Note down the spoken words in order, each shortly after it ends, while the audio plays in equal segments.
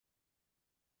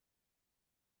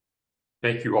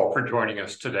Thank you all for joining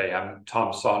us today. I'm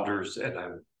Tom Saunders, and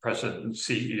I'm President and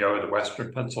CEO of the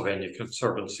Western Pennsylvania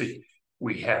Conservancy.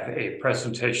 We have a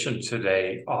presentation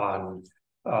today on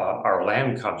our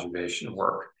land conservation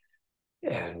work.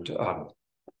 And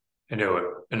I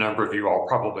know a number of you all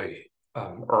probably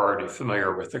are already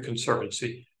familiar with the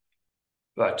Conservancy,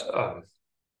 but I'm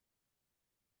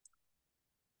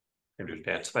going to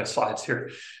advance my slides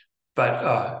here.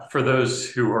 But for those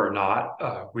who are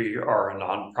not, we are a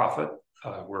nonprofit.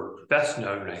 We're best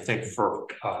known, I think, for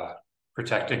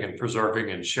protecting and preserving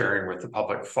and sharing with the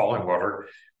public falling water,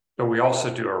 but we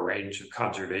also do a range of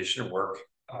conservation work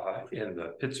in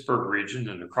the Pittsburgh region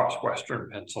and across Western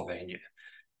Pennsylvania.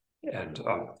 And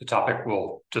the topic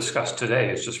we'll discuss today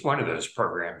is just one of those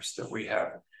programs that we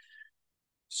have.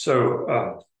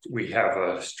 So we have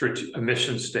a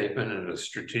mission statement and a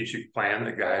strategic plan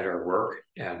that guide our work,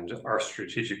 and our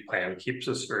strategic plan keeps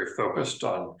us very focused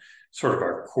on sort of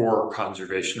our core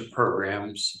conservation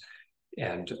programs.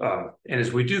 And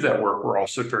as we do that work, we're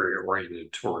also very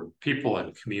oriented toward people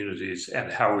and communities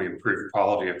and how we improve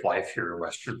quality of life here in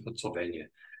Western Pennsylvania.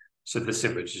 So this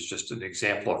image is just an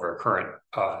example of our current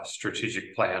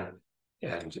strategic plan.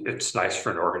 And it's nice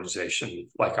for an organization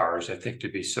like ours, I think, to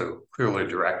be so clearly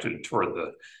directed toward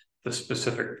the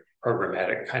specific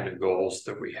programmatic kind of goals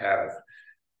that we have.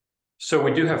 So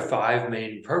we do have 5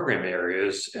 main program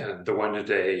areas, and the one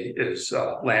today is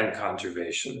land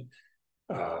conservation.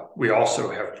 We also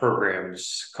have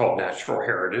programs called natural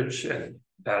heritage, and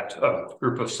that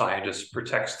group of scientists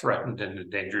protects threatened and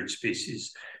endangered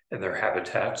species and their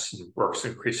habitats and works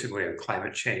increasingly on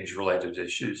climate change related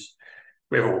issues.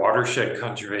 We have a watershed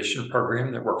conservation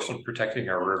program that works on protecting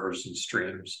our rivers and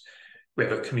streams. We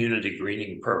have a community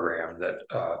greening program that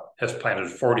has planted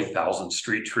 40,000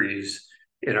 street trees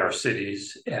in our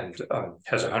cities and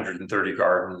has 130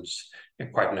 gardens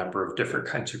and quite a number of different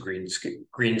kinds of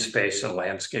green space and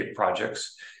landscape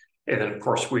projects. And then, of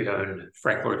course, we own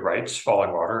Frank Lloyd Wright's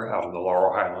Falling Water out in the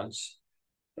Laurel Highlands.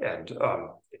 And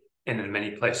in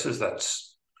many places,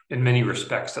 in many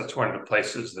respects, that's one of the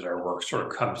places that our work sort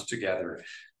of comes together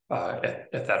at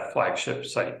that flagship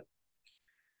site.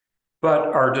 But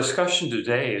our discussion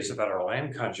today is about our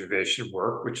land conservation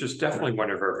work, which is definitely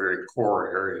one of our very core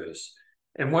areas.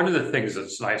 And one of the things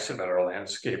that's nice about our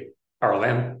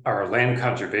land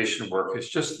conservation work is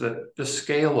just that the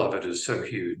scale of it is so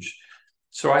huge.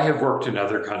 So I have worked in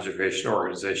other conservation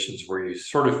organizations where you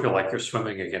sort of feel like you're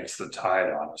swimming against the tide,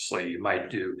 honestly. You might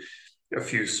do a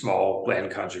few small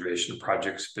land conservation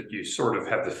projects, but you sort of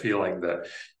have the feeling that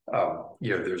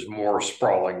there's more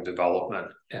sprawling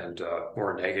development and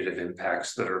more negative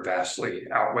impacts that are vastly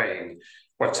outweighing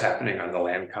what's happening on the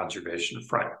land conservation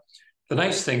front. The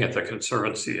nice thing at the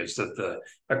Conservancy is that the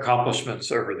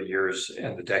accomplishments over the years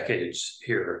and the decades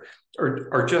here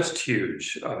are just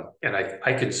huge. And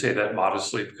I can say that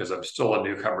modestly because I'm still a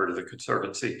newcomer to the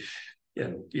Conservancy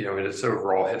in its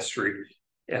overall history.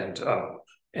 And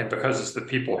because it's the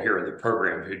people here in the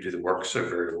program who do the work so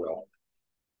very well.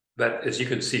 But as you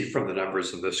can see from the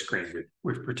numbers on this screen,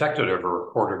 we've protected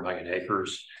over 250,000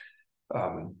 acres.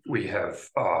 We have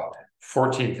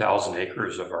 14,000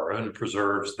 acres of our own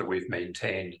preserves that we've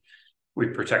maintained. We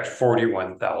protect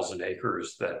 41,000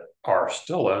 acres that are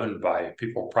still owned by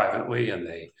people privately, and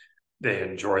they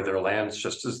enjoy their lands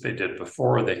just as they did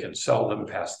before. They can sell them,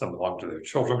 pass them along to their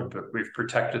children, but we've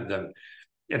protected them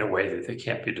in a way that they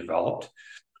can't be developed.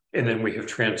 And then we have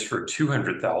transferred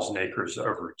 200,000 acres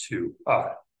over to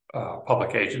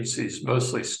public agencies,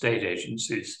 mostly state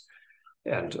agencies.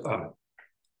 And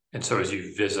so as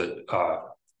you visit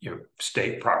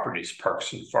state properties,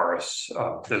 parks and forests,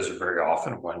 those are very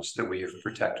often ones that we have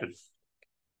protected.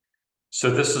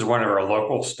 So this is one of our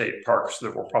local state parks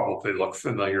that will probably look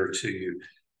familiar to you.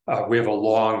 We have a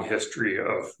long history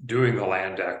of doing the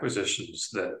land acquisitions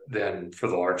that then, for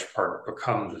the large part,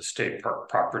 become the state park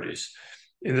properties.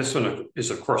 And this one is,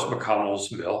 of course,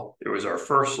 McConnell's Mill. It was our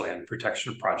first land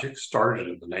protection project, started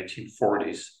in the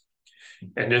 1940s.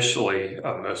 Initially,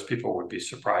 most people would be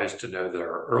surprised to know that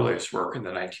our earliest work in the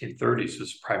 1930s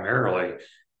was primarily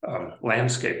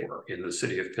landscape work in the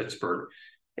city of Pittsburgh.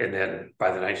 And then by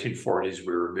the 1940s,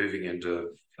 we were moving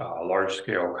into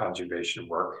large-scale conservation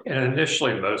work, and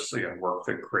initially mostly on work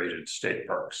that created state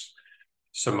parks.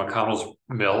 So McConnell's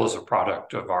Mill is a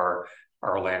product of our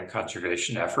land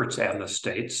conservation efforts and the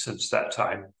state's since that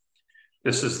time.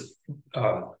 This is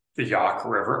the Yaak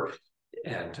River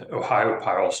and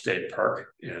Ohiopyle State Park.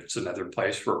 It's another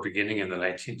place we're beginning in the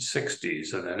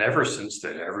 1960s. And then ever since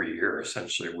then, every year,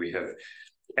 essentially, we have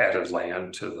added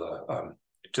land to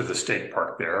the state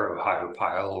park there,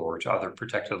 Ohiopyle, or to other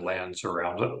protected lands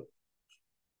around it.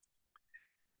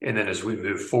 And then as we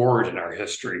move forward in our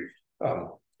history,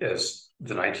 as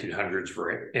the 1900s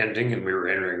were ending and we were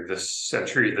entering this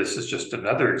century, this is just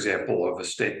another example of a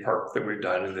state park that we've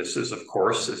done. And this is, of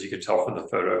course, as you can tell from the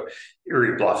photo,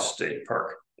 Erie Bluffs State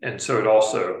Park. And so it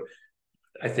also,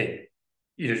 I think,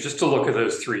 just to look at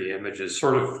those three images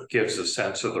sort of gives a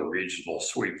sense of the regional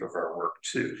sweep of our work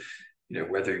too.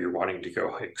 Whether you're wanting to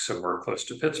go hike somewhere close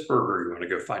to Pittsburgh or you want to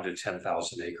go find a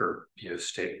 10,000 acre,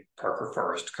 state park or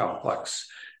forest complex,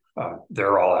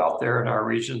 they're all out there in our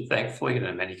region, thankfully. And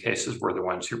in many cases, we're the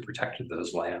ones who protected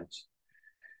those lands.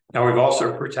 Now, we've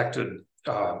also protected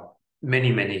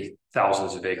many, many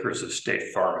thousands of acres of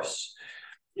state forests.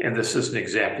 And this is an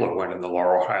example of one in the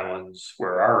Laurel Highlands,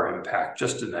 where our impact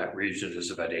just in that region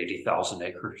is about 80,000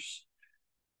 acres.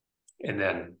 And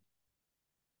then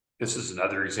this is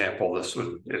another example. This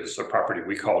is a property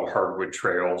we called Hardwood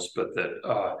Trails, but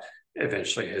that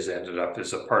eventually has ended up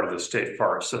as a part of the state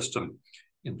forest system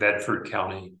in Bedford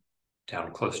County,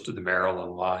 down close to the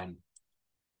Maryland line.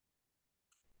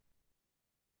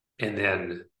 And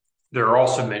then there are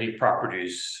also many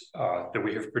properties that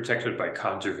we have protected by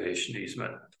conservation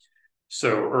easement.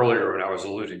 So earlier when I was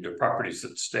alluding to properties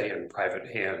that stay in private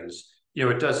hands,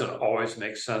 it doesn't always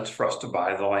make sense for us to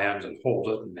buy the land and hold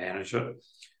it and manage it.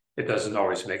 It doesn't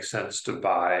always make sense to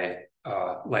buy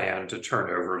land to turn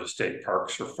over to state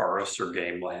parks or forests or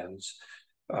game lands.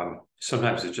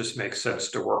 Sometimes it just makes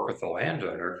sense to work with the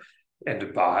landowner and to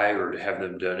buy or to have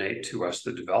them donate to us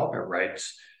the development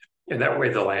rights. And that way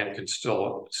the land can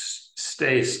still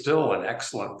stay in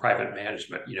excellent private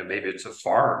management. Maybe it's a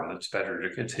farm that's better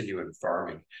to continue in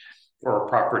farming, or a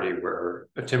property where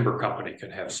a timber company can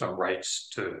have some rights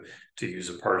to use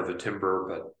a part of the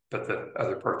timber, but the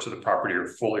other parts of the property are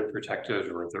fully protected,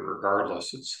 or that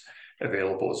regardless, it's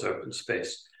available as open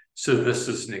space. So this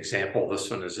is an example. This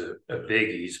one is a big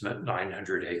easement,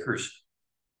 900 acres,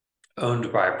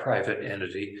 owned by a private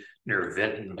entity near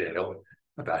Vintondale,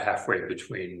 about halfway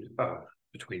between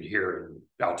here and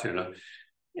Altoona.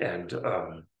 And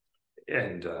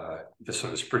this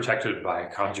one is protected by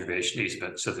a conservation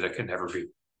easement so that it can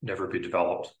never be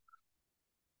developed.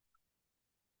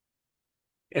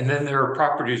 And then there are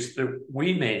properties that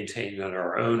we maintain in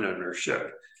our own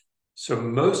ownership. So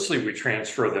mostly we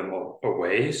transfer them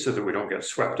away so that we don't get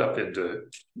swept up into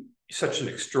such an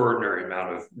extraordinary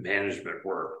amount of management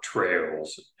work,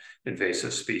 trails,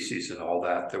 invasive species, and all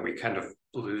that we kind of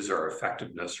lose our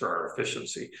effectiveness or our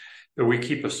efficiency. But we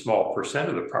keep a small percent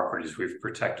of the properties we've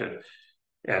protected.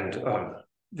 And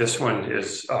this one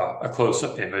is a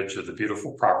close-up image of the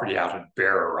beautiful property out at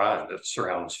Bear Run that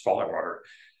surrounds Falling Water.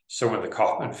 So when the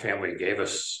Kaufman family gave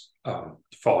us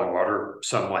Falling Water,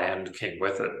 some land came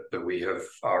with it, but we have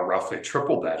roughly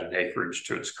tripled that in acreage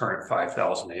to its current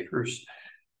 5,000 acres.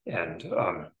 And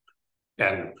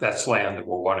that's land that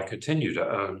we'll want to continue to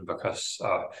own because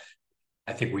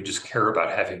I think we just care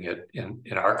about having it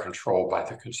in our control by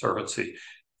the Conservancy,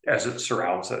 as it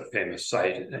surrounds that famous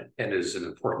site and is an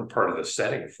important part of the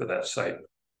setting for that site.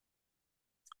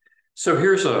 So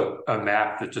here's a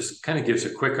map that just kind of gives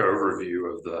a quick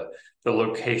overview of the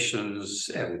locations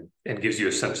and gives you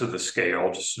a sense of the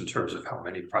scale, just in terms of how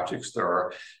many projects there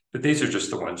are. But these are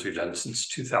just the ones we've done since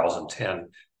 2010,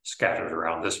 scattered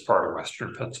around this part of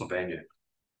Western Pennsylvania.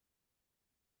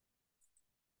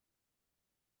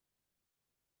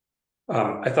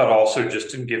 I thought also,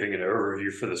 just in giving an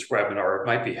overview for this webinar, it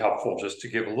might be helpful just to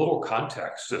give a little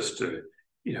context as to,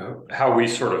 how we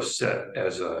sort of sit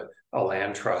as a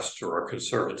land trust or a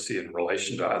conservancy in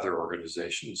relation to other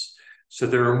organizations. So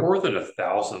there are more than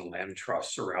 1,000 land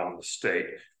trusts around the state.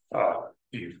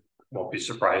 You won't be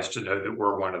surprised to know that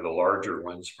we're one of the larger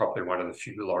ones, probably one of the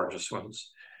few largest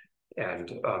ones. And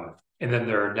then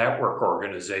there are network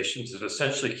organizations that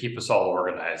essentially keep us all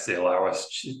organized. They allow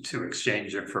us to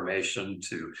exchange information,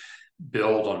 to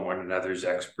build on one another's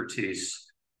expertise.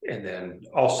 And then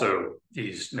also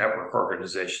these network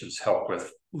organizations help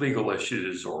with legal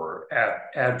issues or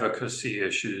advocacy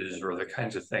issues, or the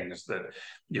kinds of things that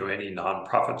any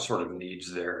nonprofit sort of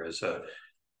needs there as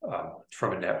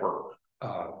from a network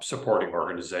supporting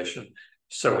organization.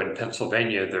 So in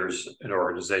Pennsylvania, there's an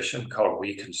organization called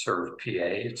We Conserved PA.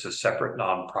 It's a separate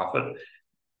nonprofit,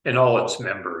 and all its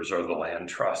members are the land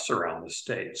trusts around the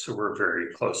state. So we're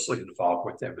very closely involved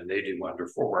with them, and they do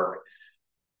wonderful work.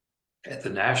 At the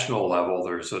national level,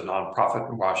 there's a nonprofit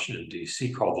in Washington,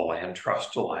 D.C. called the Land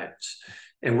Trust Alliance,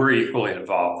 and we're equally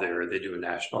involved there. They do a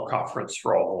national conference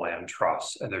for all the land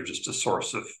trusts, and they're just a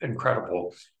source of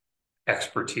incredible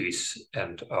expertise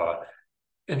and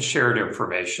shared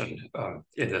information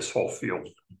in this whole field.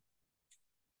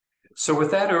 So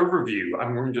with that overview,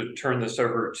 I'm going to turn this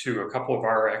over to a couple of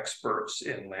our experts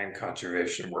in land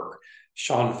conservation work.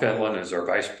 Sean Fenlon is our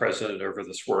vice president over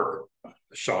this work.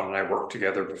 Sean and I worked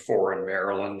together before in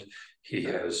Maryland. He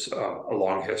has a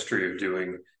long history of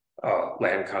doing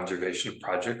land conservation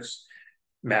projects.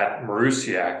 Matt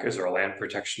Marusiak is our land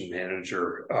protection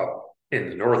manager in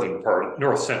the northern part,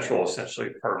 north central,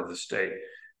 essentially part of the state.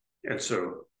 And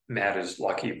so Matt is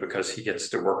lucky because he gets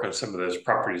to work on some of those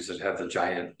properties that have the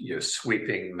giant,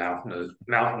 sweeping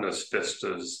mountainous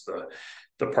vistas,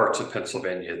 the parts of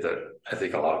Pennsylvania that I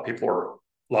think a lot of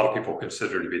people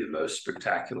consider to be the most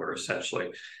spectacular,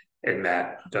 essentially. And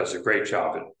Matt does a great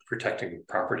job at protecting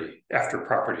property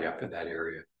up in that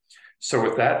area. So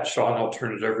with that, Sean, I'll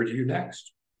turn it over to you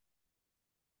next.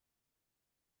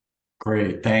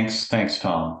 Great, thanks,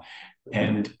 Tom.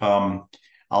 And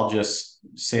I'll just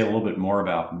say a little bit more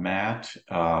about Matt.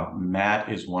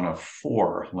 Matt is one of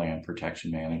 4 land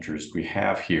protection managers we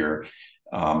have here,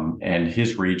 and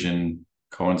his region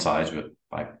coincides with,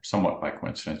 somewhat by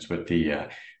coincidence, with the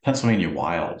Pennsylvania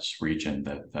Wilds region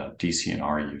that the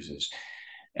DCNR uses.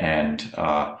 And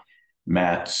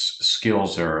Matt's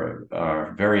skills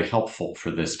are very helpful for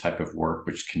this type of work,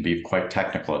 which can be quite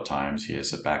technical at times. He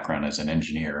has a background as an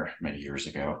engineer many years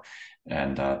ago,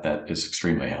 and that is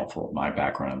extremely helpful. My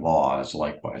background in law is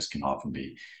likewise can often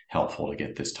be helpful to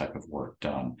get this type of work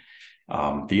done.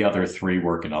 The other 3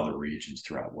 work in other regions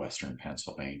throughout Western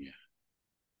Pennsylvania.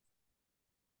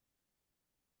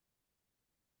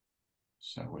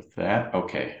 So with that,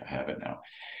 okay, I have it now.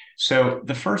 So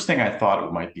the first thing I thought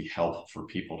it might be helpful for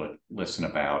people to listen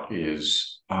about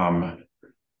is kind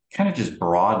of just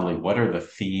broadly, what are the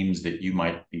themes that you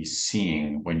might be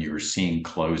seeing when you're seeing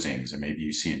closings? And maybe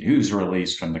you see a news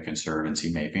release from the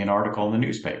Conservancy, maybe an article in the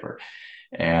newspaper.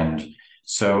 And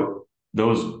so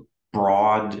those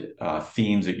broad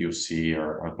themes that you'll see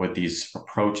are what these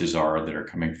approaches are that are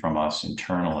coming from us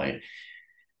internally.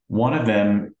 One of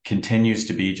them continues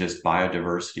to be just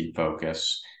biodiversity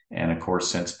focus. And of course,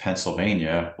 since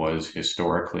Pennsylvania was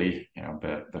historically,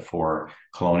 before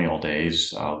colonial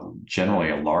days, generally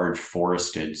a large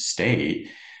forested state,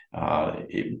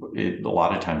 a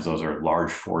lot of times those are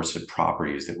large forested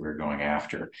properties that we're going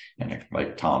after. And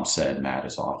like Tom said, Matt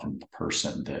is often the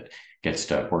person that gets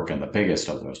to work on the biggest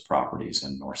of those properties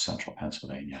in north central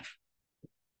Pennsylvania.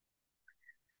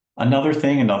 Another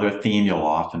theme you'll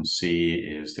often see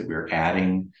is that we're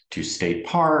adding to state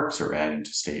parks or adding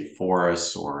to state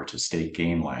forests or to state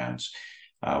game lands.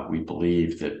 We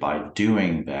believe that by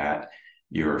doing that,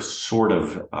 you're sort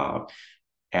of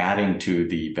adding to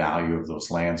the value of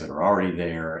those lands that are already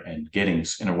there and getting,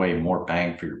 in a way, more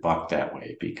bang for your buck that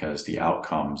way, because the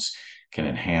outcomes can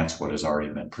enhance what has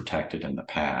already been protected in the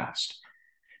past.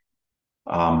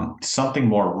 Something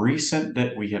more recent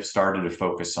that we have started to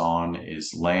focus on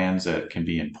is lands that can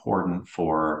be important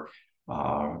for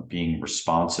being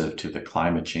responsive to the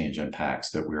climate change impacts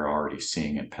that we're already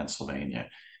seeing in Pennsylvania.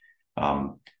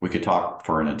 We could talk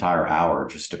for an entire hour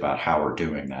just about how we're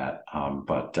doing that.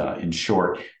 But in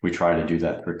short, we try to do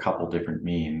that through a couple different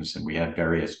means. And we have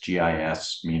various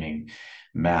GIS, meaning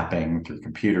mapping through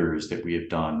computers, that we have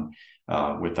done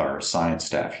with our science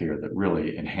staff here that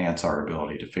really enhance our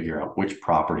ability to figure out which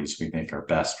properties we think are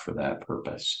best for that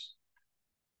purpose.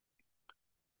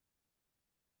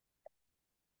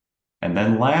 And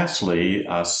then lastly,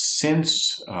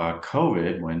 since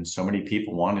COVID, when so many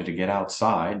people wanted to get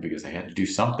outside because they had to do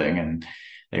something, and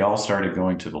they all started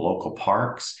going to the local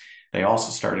parks, they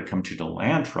also started coming to the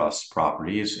land trust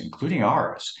properties, including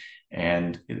ours.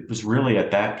 And it was really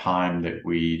at that time that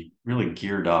we really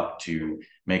geared up to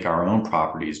make our own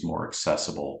properties more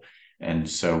accessible. And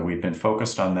so we've been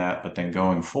focused on that, but then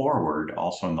going forward,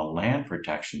 also on the land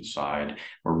protection side,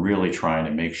 we're really trying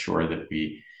to make sure that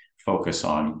we focus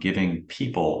on giving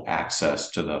people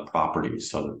access to the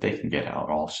properties so that they can get out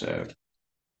also.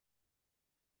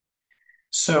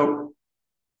 So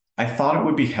I thought it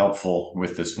would be helpful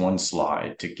with this one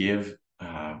slide to give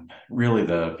really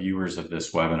the viewers of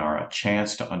this webinar a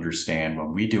chance to understand,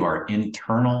 when we do our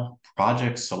internal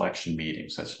project selection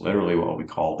meetings, that's literally what we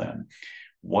call them,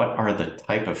 what are the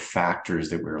type of factors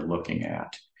that we're looking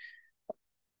at?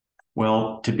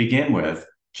 Well, to begin with,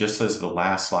 just as the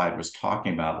last slide was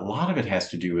talking about, a lot of it has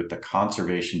to do with the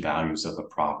conservation values of the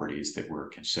properties that we're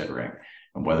considering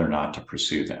and whether or not to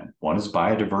pursue them. One is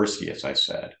biodiversity, as I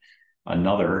said.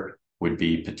 Another would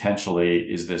be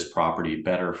potentially, is this property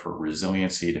better for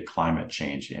resiliency to climate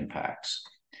change impacts?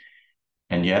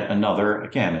 And yet another,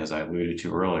 again, as I alluded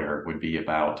to earlier, would be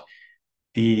about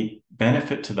the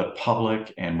benefit to the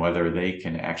public and whether they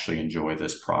can actually enjoy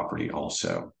this property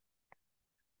also.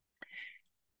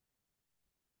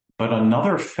 But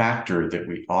another factor that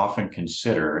we often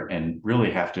consider and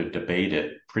really have to debate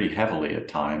it pretty heavily at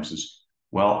times is,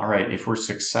 well, all right, if we're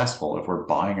successful, if we're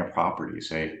buying a property,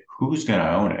 say, who's going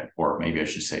to own it? Or maybe I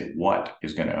should say, what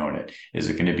is going to own it? Is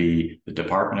it going to be the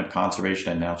Department of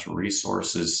Conservation and Natural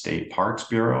Resources, State Parks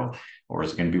Bureau, or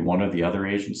is it going to be one of the other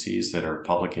agencies that are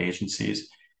public agencies?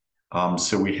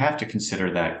 So we have to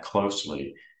consider that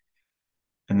closely.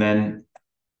 And then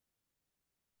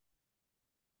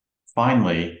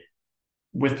finally,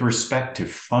 with respect to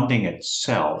funding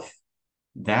itself,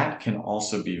 that can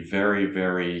also be very,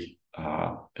 very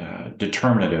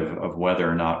determinative of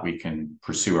whether or not we can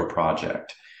pursue a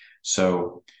project.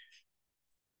 So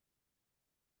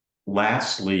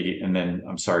lastly, and then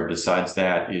I'm sorry, besides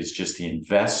that is just the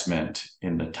investment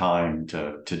in the time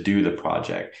to do the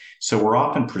project. So we're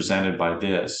often presented by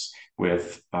this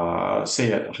with,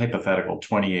 say, a hypothetical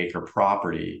 20-acre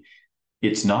property.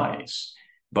 It's nice,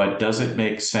 but does it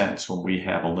make sense when we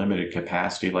have a limited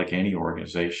capacity like any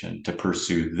organization to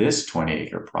pursue this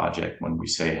 20-acre project when we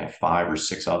say have 5 or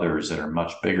 6 others that are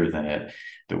much bigger than it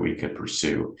that we could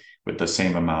pursue with the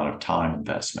same amount of time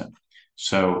investment?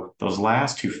 So those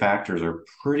last two factors are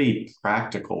pretty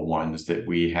practical ones that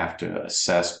we have to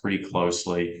assess pretty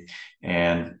closely.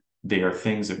 And they are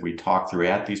things that we talk through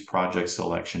at these project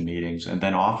selection meetings. And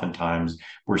then oftentimes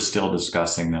we're still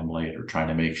discussing them later, trying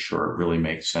to make sure it really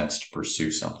makes sense to pursue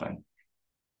something.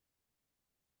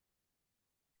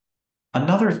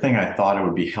 Another thing I thought it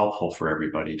would be helpful for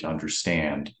everybody to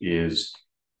understand is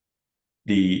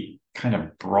the kind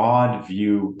of broad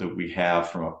view that we have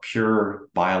from a pure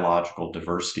biological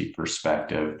diversity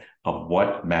perspective of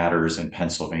what matters in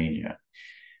Pennsylvania.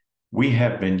 We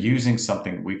have been using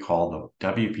something we call the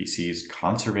WPC's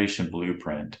Conservation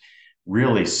Blueprint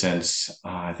really since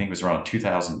I think it was around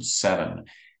 2007.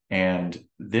 And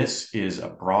this is a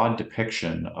broad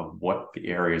depiction of what the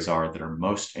areas are that are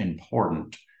most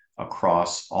important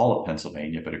across all of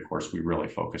Pennsylvania. But of course, we really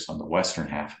focus on the western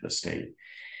half of the state.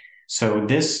 So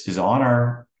this is on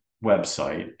our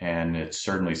website, and it's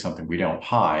certainly something we don't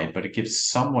hide, but it gives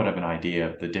somewhat of an idea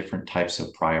of the different types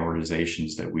of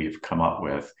prioritizations that we have come up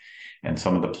with and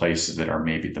some of the places that are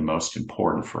maybe the most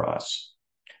important for us.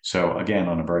 So again,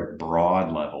 on a very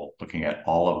broad level, looking at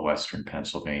all of Western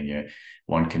Pennsylvania,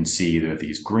 one can see that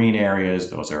these green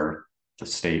areas, those are the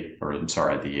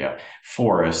the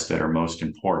forests that are most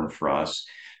important for us.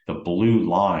 The blue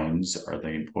lines are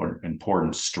the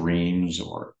important streams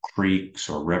or creeks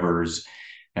or rivers.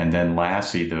 And then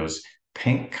lastly, those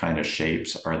pink kind of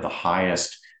shapes are the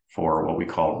highest for what we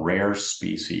call rare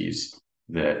species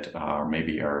that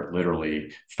maybe are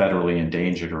literally federally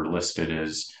endangered or listed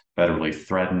as federally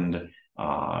threatened,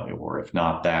 or if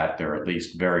not that, they're at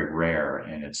least very rare.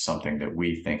 And it's something that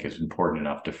we think is important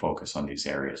enough to focus on these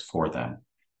areas for them.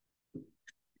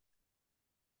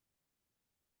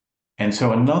 And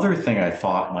so another thing I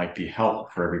thought might be helpful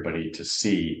for everybody to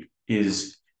see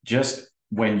is just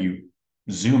when you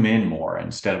zoom in more,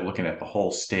 instead of looking at the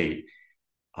whole state,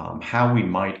 how we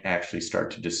might actually start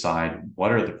to decide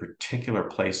what are the particular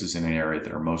places in an area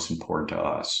that are most important to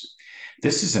us.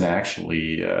 This is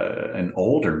actually an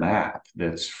older map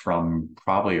that's from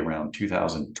probably around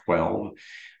 2012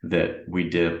 that we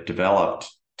developed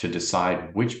to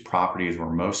decide which properties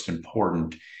were most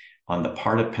important on the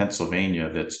part of Pennsylvania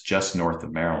that's just north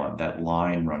of Maryland. That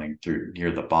line running through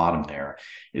near the bottom there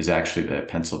is actually the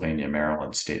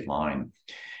Pennsylvania-Maryland state line.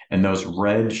 And those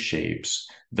red shapes,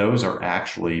 those are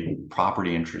actually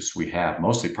property interests we have,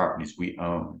 mostly properties we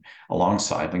own along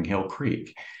Sidling Hill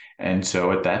Creek. And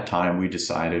so at that time, we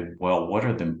decided, well, what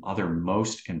are the other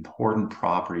most important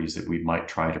properties that we might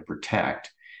try to protect?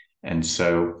 And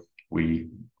so we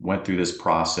went through this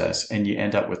process, and you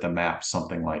end up with a map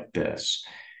something like this.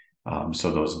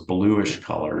 So those bluish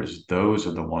colors, those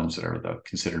are the ones that are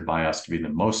considered by us to be the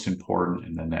most important.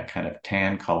 And then that kind of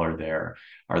tan color there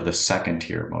are the second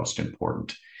tier most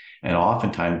important. And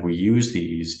oftentimes we use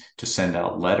these to send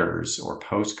out letters or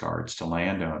postcards to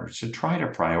landowners to try to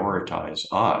prioritize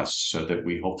us so that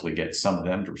we hopefully get some of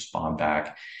them to respond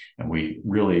back. And we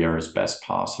really are as best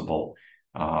possible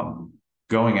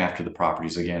going after the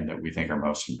properties, again, that we think are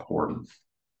most important.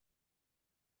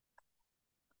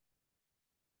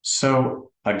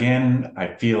 So again,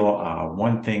 I feel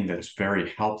one thing that's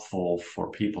very helpful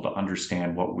for people to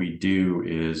understand what we do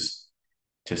is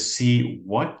to see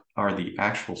what are the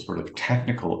actual sort of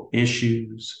technical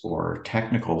issues or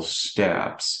technical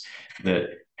steps that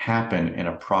happen in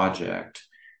a project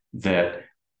that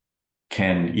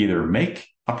can either make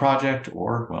a project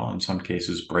or, well, in some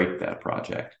cases, break that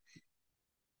project.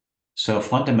 So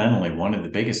fundamentally, one of the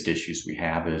biggest issues we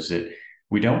have is that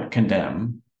we don't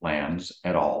condemn, lands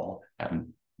at all, haven't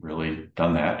really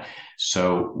done that.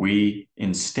 So we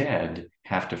instead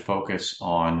have to focus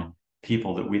on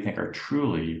people that we think are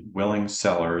truly willing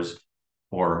sellers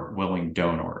or willing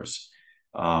donors.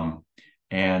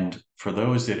 And for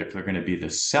those that, if they're going to be the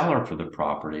seller for the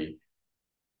property,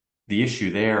 the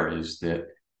issue there is that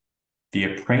the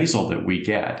appraisal that we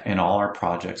get, and all our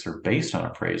projects are based on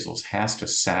appraisals, has to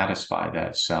satisfy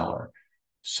that seller.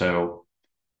 So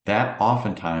that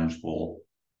oftentimes will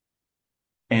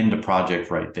end a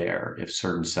project right there if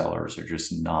certain sellers are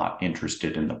just not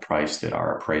interested in the price that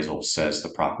our appraisal says the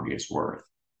property is worth.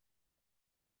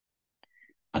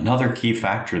 Another key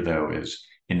factor, though, is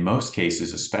in most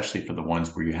cases, especially for the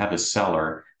ones where you have a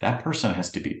seller, that person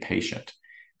has to be patient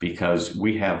because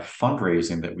we have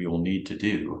fundraising that we will need to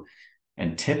do.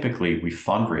 And typically we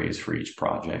fundraise for each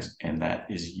project, and that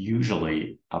is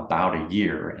usually about a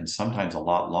year and sometimes a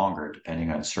lot longer,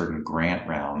 depending on certain grant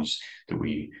rounds that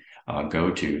we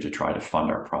go to try to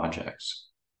fund our projects.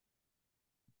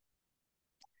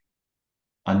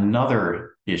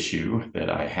 Another issue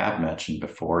that I have mentioned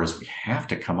before is we have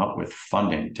to come up with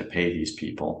funding to pay these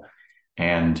people.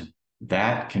 And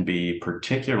that can be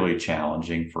particularly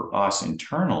challenging for us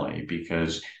internally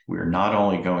because we're not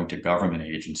only going to government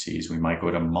agencies, we might go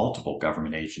to multiple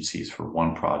government agencies for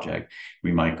one project.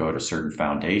 We might go to certain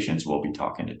foundations, we'll be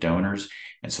talking to donors.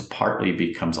 And so partly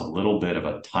becomes a little bit of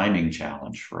a timing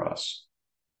challenge for us.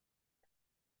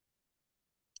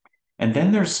 And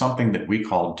then there's something that we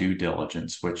call due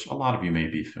diligence, which a lot of you may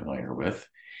be familiar with.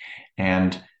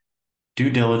 And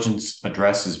due diligence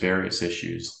addresses various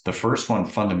issues. The first one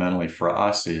fundamentally for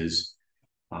us is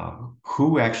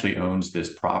who actually owns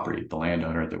this property, the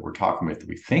landowner that we're talking with,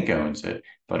 we think owns it,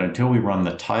 but until we run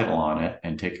the title on it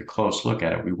and take a close look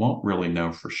at it, we won't really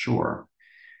know for sure.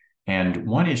 And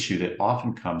one issue that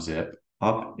often comes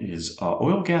up is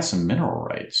oil, gas, and mineral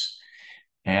rights.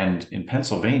 And in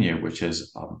Pennsylvania, which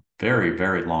has a very,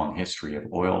 very long history of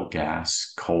oil,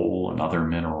 gas, coal, and other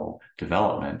mineral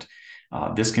development,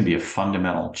 this can be a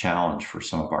fundamental challenge for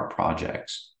some of our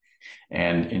projects.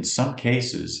 And in some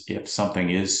cases, if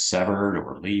something is severed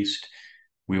or leased,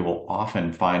 we will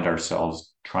often find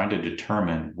ourselves trying to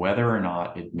determine whether or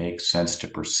not it makes sense to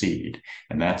proceed.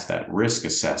 And that's that risk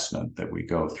assessment that we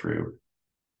go through.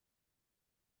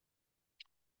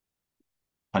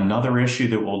 Another issue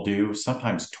that we'll do,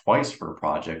 sometimes twice for a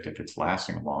project if it's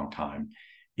lasting a long time,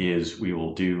 is we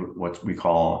will do what we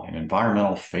call an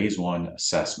environmental phase one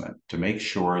assessment to make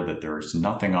sure that there's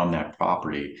nothing on that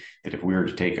property that if we were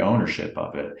to take ownership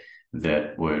of it,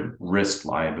 that would risk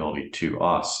liability to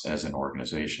us as an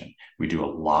organization. We do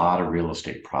a lot of real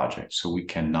estate projects, so we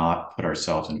cannot put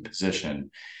ourselves in a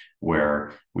position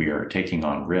where we are taking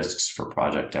on risks for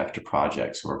project after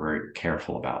project. So we're very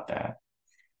careful about that.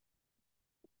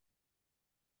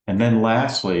 And then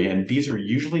lastly, and these are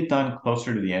usually done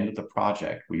closer to the end of the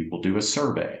project, we will do a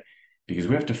survey because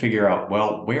we have to figure out,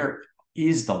 well, where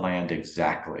is the land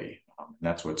exactly? And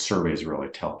that's what surveys really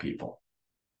tell people.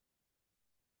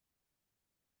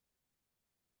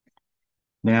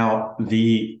 Now,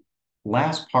 the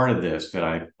last part of this that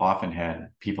I've often had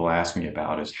people ask me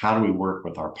about is how do we work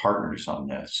with our partners on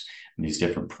this and these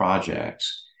different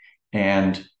projects?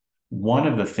 And one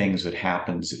of the things that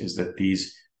happens is that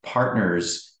these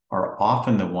partners are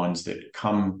often the ones that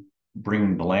come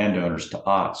bring the landowners to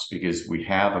us because we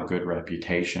have a good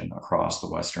reputation across the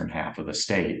western half of the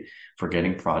state for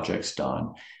getting projects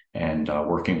done and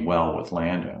working well with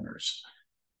landowners.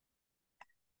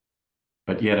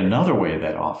 But yet another way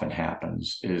that often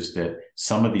happens is that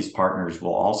some of these partners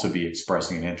will also be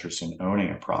expressing an interest in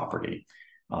owning a property.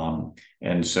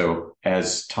 And so,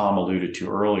 as Tom alluded to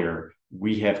earlier,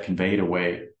 we have conveyed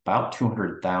away about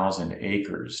 200,000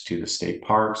 acres to the state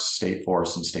parks, state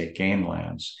forests, and state game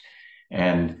lands.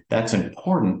 And that's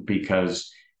important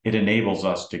because it enables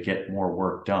us to get more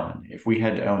work done. If we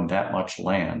had to own that much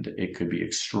land, it could be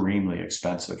extremely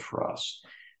expensive for us.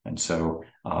 And so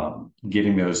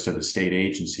giving those to the state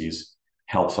agencies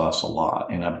helps us a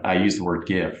lot. And I use the word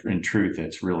give. In truth,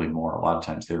 it's really more. A lot of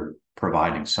times they're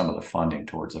providing some of the funding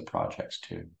towards the projects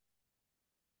too.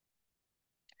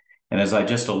 And as I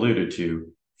just alluded to,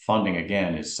 funding,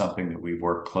 again, is something that we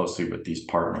work closely with these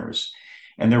partners.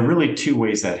 And there are really two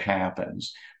ways that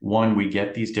happens. One, we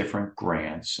get these different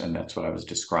grants, and that's what I was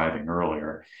describing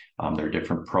earlier. There are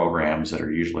different programs that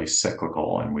are usually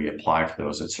cyclical, and we apply for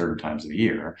those at certain times of the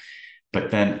year. But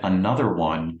then another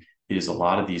one is a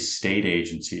lot of these state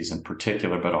agencies in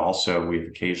particular, but also we've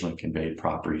occasionally conveyed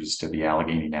properties to the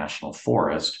Allegheny National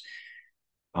Forest.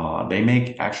 They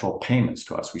make actual payments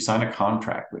to us. We sign a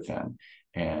contract with them.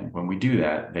 And when we do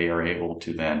that, they are able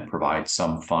to then provide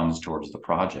some funds towards the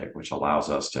project, which allows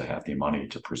us to have the money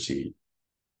to proceed.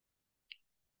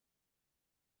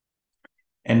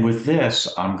 And with this,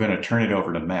 I'm going to turn it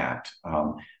over to Matt.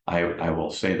 I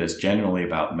will say this generally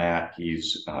about Matt.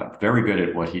 He's very good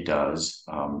at what he does.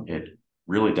 It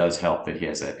really does help that he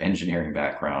has an engineering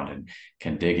background and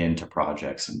can dig into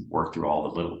projects and work through all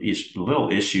the little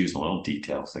issues and little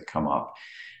details that come up.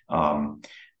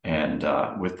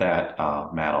 With that,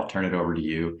 Matt, I'll turn it over to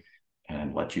you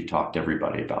and let you talk to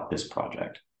everybody about this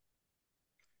project.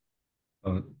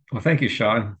 Well, thank you,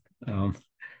 Sean.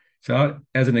 So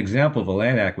as an example of a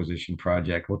land acquisition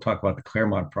project, we'll talk about the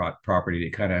Claremont property to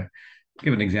kind of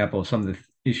give an example of some of the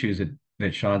issues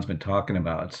that Sean's been talking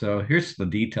about. So here's the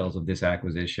details of this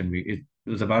acquisition. It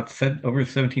was about over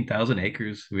 17,000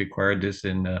 acres. We acquired this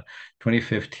in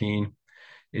 2015.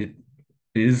 It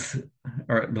is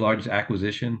the largest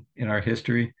acquisition in our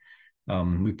history.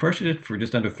 We purchased it for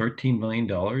just under $13 million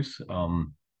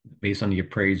based on the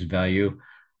appraised value.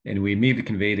 And we immediately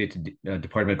conveyed it to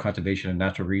Department of Conservation and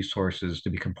Natural Resources to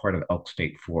become part of Elk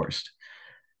State Forest.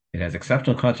 It has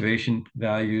exceptional conservation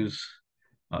values.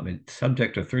 It's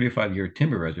subject to a 35-year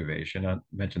timber reservation. I'll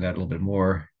mention that a little bit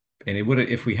more. And it would have,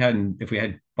 if we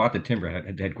had bought the timber,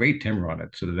 it had great timber on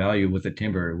it. So the value with the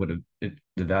timber the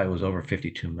value was over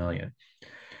 52 million.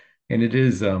 And it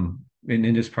is, and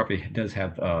this property does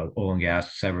have oil and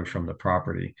gas severed from the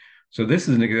property. So this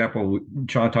is an example.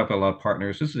 Sean talked about a lot of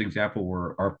partners. This is an example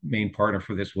where our main partner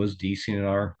for this was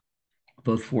DCNR.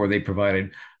 They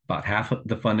provided about half of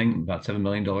the funding, about $7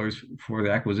 million for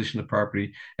the acquisition of the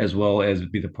property, as well as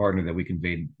be the partner that we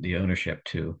conveyed the ownership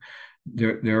to.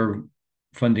 Their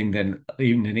funding then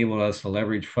even enabled us to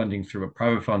leverage funding through a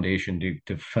private foundation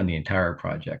to fund the entire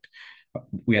project.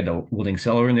 We had a willing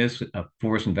seller in this.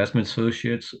 Forest Investment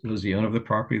Associates was the owner of the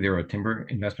property. They were a timber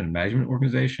investment management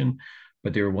organization,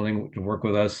 but they were willing to work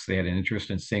with us. They had an interest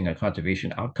in seeing a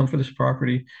conservation outcome for this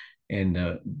property.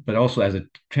 But also as a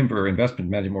timber investment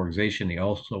management organization, they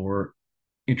also were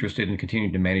interested in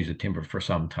continuing to manage the timber for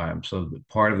some time. So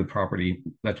part of the property,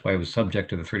 that's why it was subject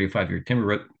to the 35-year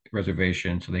timber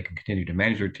reservation, so they can continue to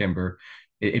manage their timber.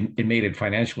 It made it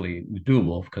financially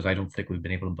doable because I don't think we've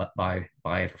been able to buy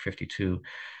it for 52.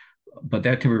 But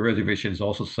that timber reservation is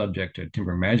also subject to a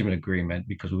timber management agreement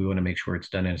because we want to make sure it's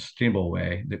done in a sustainable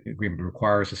way. The agreement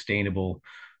requires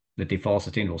that they follow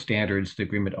sustainable standards. The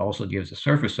agreement also gives the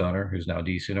surface owner, who's now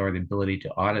DCNR, the ability to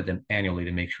audit them annually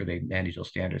to make sure they manage those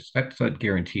standards. That's what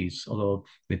guarantees, although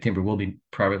the timber will be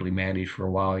privately managed for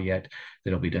a while yet,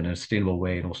 that it'll be done in a sustainable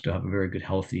way and we'll still have a very good,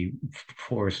 healthy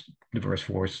diverse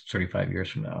forest 35 years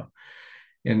from now.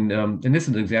 And this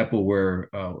is an example where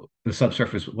the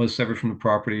subsurface was severed from the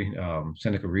property.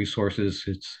 Seneca Resources,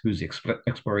 who's the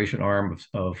exploration arm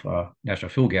of National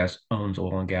Fuel Gas, owns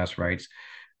oil and gas rights.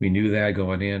 We knew that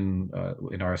going in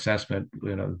our assessment.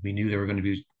 We knew there were going to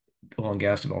be oil and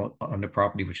gas on the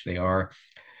property, which they are.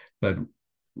 But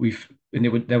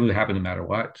that would happen no matter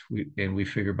what. We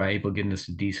figured by able getting this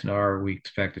to DCNR, we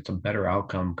expect it's a better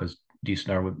outcome because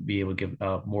DCNR would be able to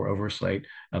give more oversight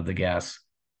of the gas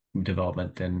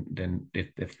development than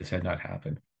if this had not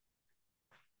happened.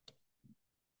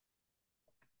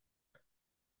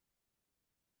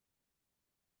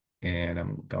 And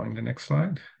I'm going to the next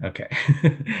slide. Okay.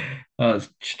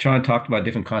 Sean talked about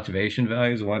different conservation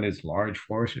values. One is large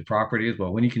forested properties.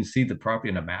 Well, when you can see the property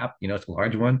on a map, it's a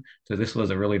large one. So this was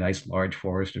a really nice large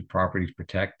forested property to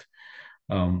protect.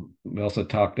 We also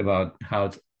talked about how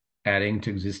it's adding to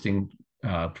existing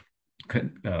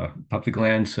public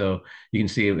land. So you can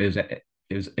see it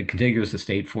was a contiguous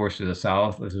estate forest to the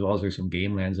south, as well as there's some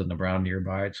game lands on the ground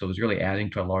nearby. So it was really adding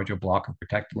to a larger block of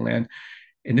protected land.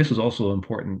 And this was also an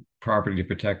important property to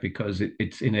protect because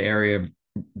it's in an area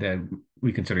that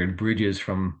we considered bridges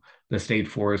from the state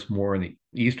forest more in the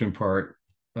eastern part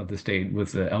of the state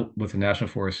with the national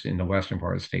forest in the western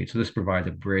part of the state. So this provides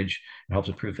a bridge and helps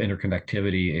improve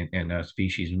interconnectivity and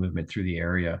species movement through the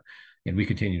area. And we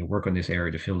continue to work on this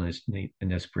area to fill in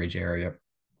this bridge area.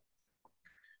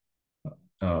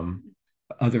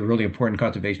 Other really important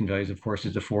conservation values, of course,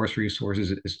 is the forest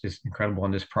resources is incredible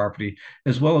on this property,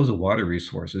 as well as the water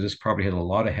resources. This property has a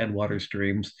lot of headwater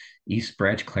streams. East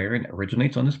Branch Clarion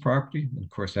originates on this property. And of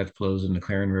course, that flows in the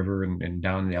Clarion River and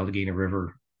down the Allegheny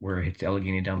River, where it hits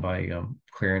Allegheny down by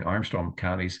Clarion, Armstrong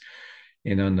counties.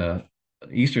 And on the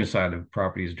eastern side of the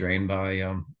property is drained by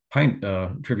pine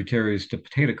tributaries to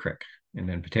Potato Creek. And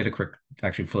then Potato Creek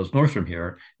actually flows north from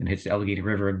here and hits the Allegheny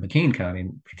River in McCain County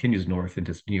and continues north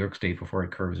into New York State before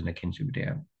it curves into Kinsu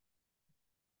Dam.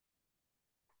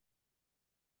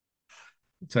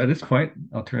 So at this point,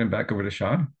 I'll turn it back over to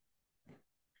Sean.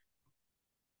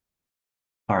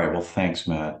 All right, well, thanks,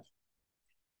 Matt.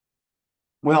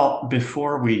 Well,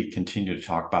 before we continue to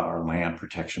talk about our land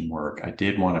protection work, I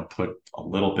did want to put a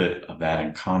little bit of that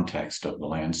in context of the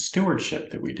land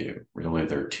stewardship that we do. Really,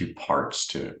 there are two parts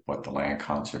to what the land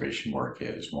conservation work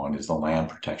is. One is the land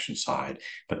protection side,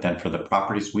 but then for the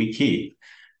properties we keep,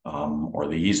 or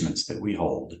the easements that we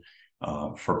hold,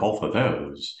 for both of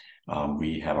those,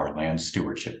 we have our land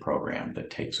stewardship program that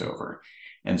takes over.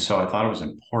 And so I thought it was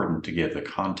important to give the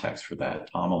context for that.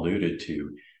 Tom alluded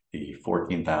to the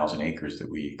 14,000 acres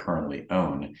that we currently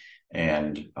own.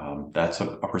 And that's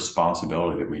a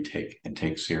responsibility that we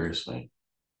take seriously.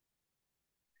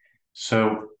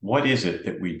 So what is it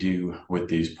that we do with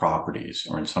these properties?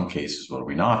 Or in some cases, what do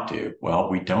we not do? Well,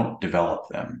 we don't develop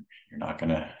them. You're not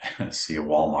going to see a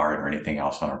Walmart or anything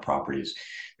else on our properties.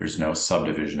 There's no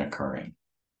subdivision occurring.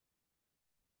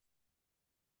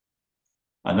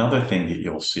 Another thing that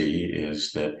you'll see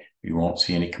is that you won't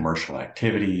see any commercial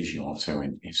activities. You won't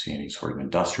see any sort of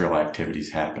industrial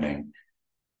activities happening.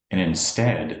 And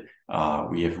instead,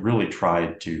 we have really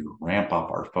tried to ramp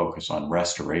up our focus on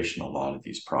restoration of a lot of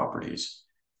these properties.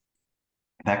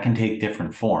 That can take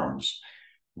different forms.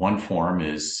 One form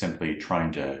is simply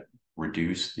trying to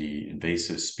reduce the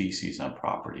invasive species on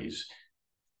properties.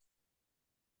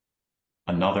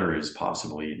 Another is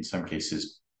possibly, in some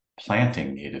cases,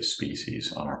 planting native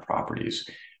species on our properties.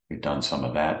 We've done some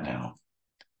of that now.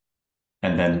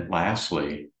 And then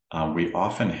lastly, we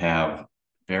often have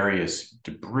various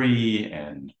debris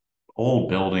and old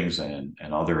buildings and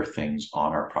other things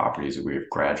on our properties that we have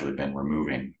gradually been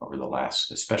removing over the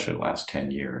last, especially the last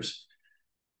 10 years.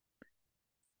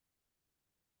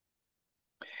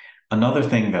 Another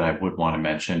thing that I would want to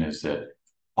mention is that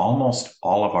almost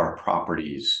all of our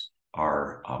properties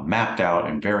are mapped out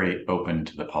and very open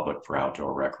to the public for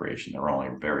outdoor recreation. There are only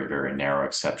very, very narrow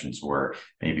exceptions where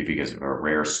maybe because of a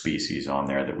rare species on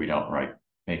there that we don't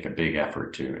make a big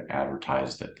effort to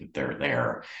advertise that they're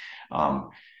there.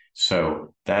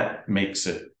 So that makes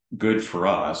it good for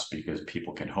us because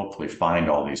people can hopefully find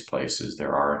all these places.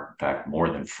 There are, in fact, more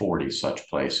than 40 such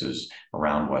places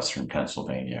around Western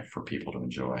Pennsylvania for people to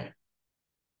enjoy.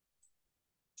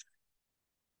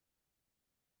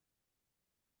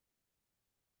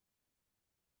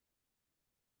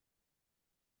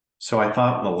 So I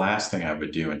thought the last thing I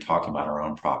would do in talking about our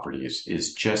own properties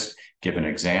is just give an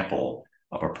example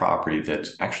of a property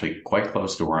that's actually quite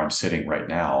close to where I'm sitting right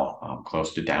now,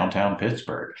 close to downtown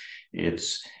Pittsburgh.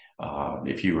 It's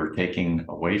if you were taking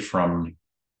away from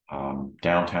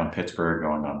downtown Pittsburgh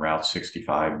going on Route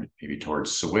 65, maybe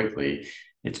towards Sewickley,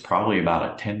 it's probably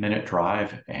about a 10-minute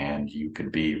drive, and you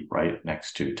could be right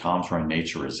next to Tom's Run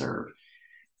Nature Reserve.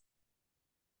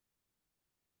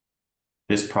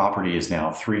 This property is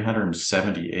now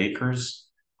 370 acres.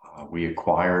 We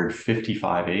acquired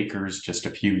 55 acres just a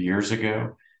few years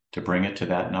ago to bring it to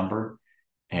that number.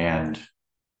 And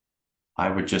I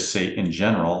would just say, in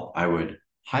general, I would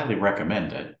highly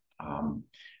recommend it.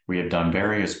 We have done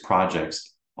various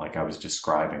projects, like I was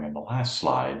describing in the last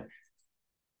slide,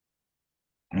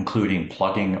 including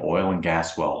plugging oil and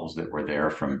gas wells that were there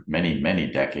from many, many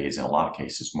decades, in a lot of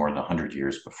cases more than 100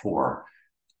 years before.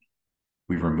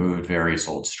 We've removed various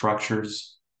old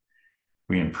structures.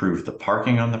 We improved the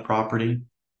parking on the property.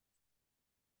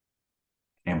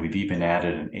 And we've even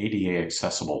added an ADA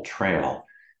accessible trail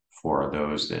for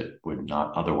those that would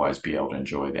not otherwise be able to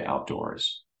enjoy the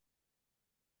outdoors.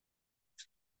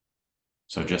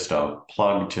 So just a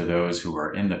plug to those who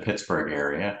are in the Pittsburgh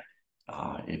area.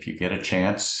 If you get a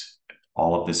chance,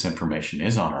 all of this information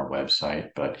is on our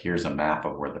website, but here's a map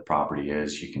of where the property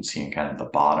is. You can see in kind of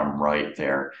the bottom right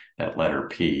there, that letter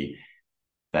P.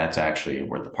 That's actually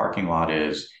where the parking lot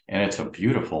is. And it's a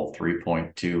beautiful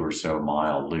 3.2 or so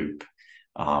mile loop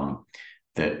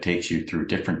that takes you through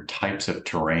different types of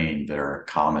terrain that are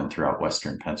common throughout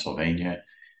Western Pennsylvania,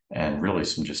 and really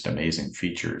some just amazing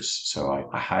features. So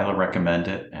I highly recommend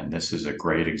it. And this is a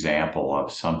great example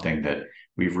of something that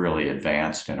we've really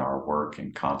advanced in our work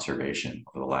in conservation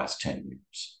over the last 10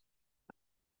 years.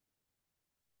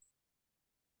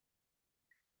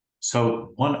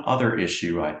 So one other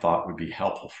issue I thought would be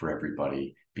helpful for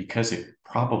everybody, because it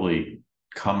probably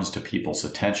comes to people's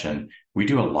attention, we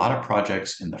do a lot of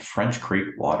projects in the French Creek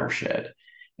watershed.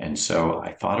 And so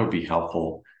I thought it would be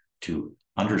helpful to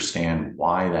understand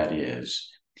why that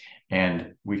is.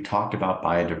 And we've talked about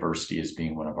biodiversity as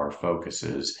being one of our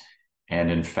focuses. And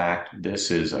in fact,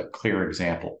 this is a clear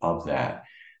example of that.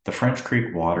 The French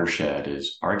Creek watershed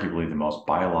is arguably the most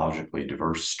biologically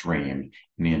diverse stream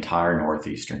in the entire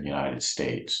northeastern United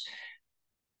States.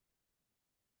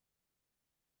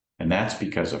 And that's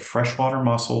because of freshwater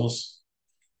mussels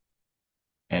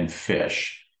and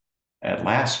fish. At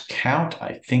last count,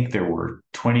 I think there were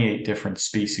 28 different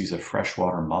species of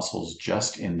freshwater mussels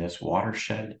just in this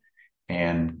watershed,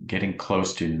 and getting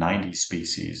close to 90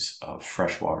 species of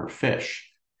freshwater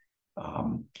fish.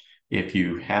 If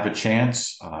you have a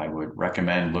chance, I would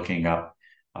recommend looking up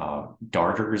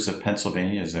darters of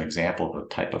Pennsylvania as an example of a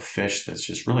type of fish that's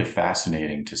just really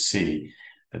fascinating to see,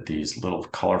 that these little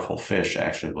colorful fish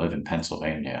actually live in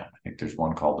Pennsylvania. I think there's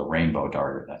one called the rainbow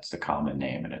darter. That's the common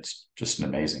name, and it's just an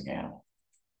amazing animal.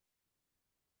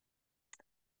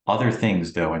 Other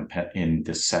things, though, in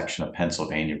this section of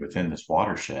Pennsylvania within this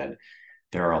watershed,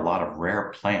 there are a lot of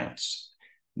rare plants,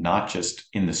 not just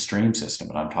in the stream system,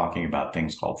 but I'm talking about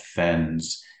things called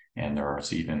fens, and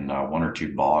there's even one or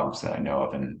two bogs that I know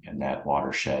of in that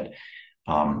watershed.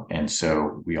 And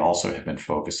so we also have been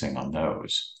focusing on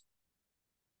those.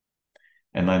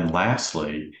 And then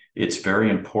lastly, it's very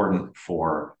important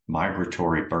for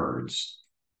migratory birds.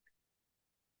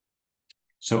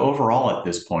 So overall, at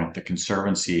this point, the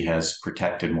Conservancy has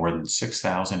protected more than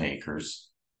 6,000 acres.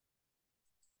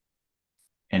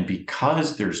 And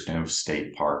because there's no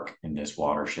state park in this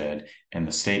watershed and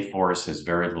the state forest has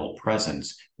very little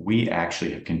presence, we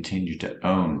actually have continued to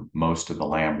own most of the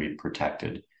land we've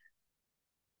protected.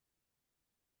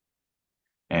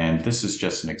 And this is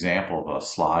just an example of a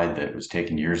slide that was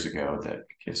taken years ago that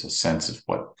gives a sense of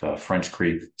what the French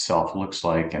Creek itself looks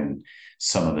like and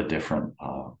some of the different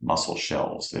mussel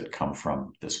shells that come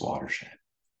from this watershed.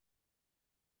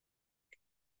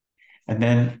 And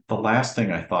then the last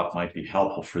thing I thought might be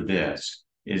helpful for this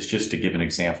is just to give an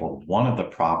example of one of the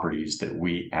properties that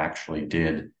we actually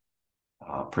did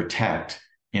protect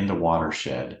in the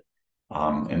watershed.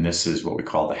 And this is what we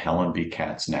call the Helen B.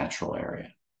 Katz Natural Area.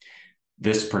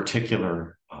 This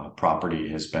particular property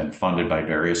has been funded by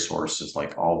various sources,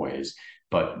 like always,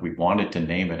 but we wanted to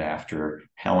name it after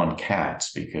Helen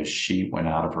Katz because she went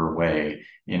out of her way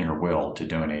in her will to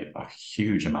donate a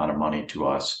huge amount of money to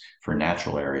us for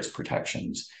natural areas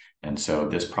protections. And so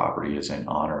this property is in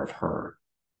honor of her.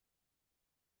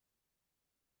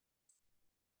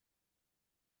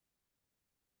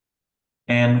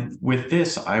 And with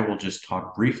this, I will just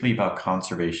talk briefly about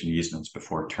conservation easements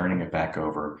before turning it back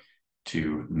over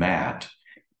to Matt.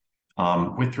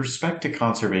 With respect to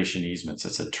conservation easements,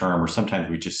 it's a term, or sometimes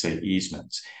we just say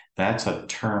easements. That's a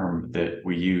term that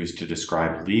we use to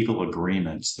describe legal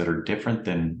agreements that are different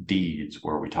than deeds,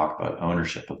 where we talk about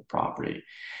ownership of the property.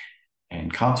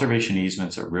 And conservation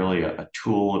easements are really a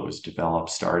tool that was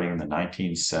developed starting in the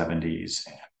 1970s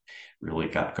and really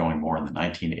got going more in the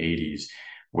 1980s,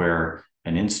 where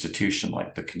an institution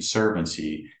like the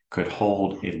Conservancy could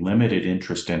hold a limited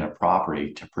interest in a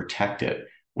property to protect it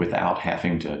without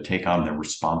having to take on the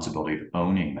responsibility of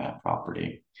owning that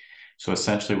property. So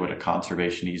essentially what a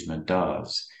conservation easement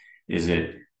does is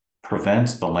it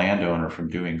prevents the landowner from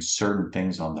doing certain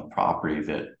things on the property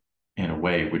that in a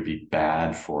way would be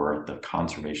bad for the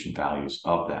conservation values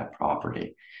of that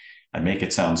property. I make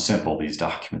it sound simple. These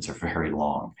documents are very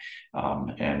long.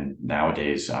 And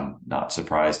nowadays, I'm not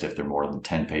surprised if they're more than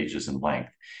 10 pages in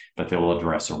length, but they will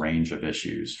address a range of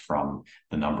issues from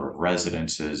the number of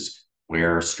residences,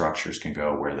 where structures can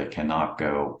go, where they cannot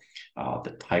go,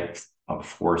 the type of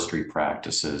forestry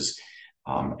practices,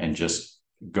 and just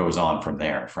goes on from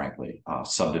there, frankly,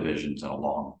 subdivisions and a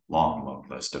long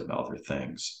list of other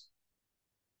things.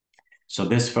 So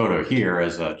this photo here,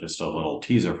 as just a little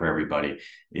teaser for everybody,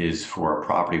 is for a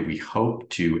property we hope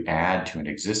to add to an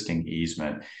existing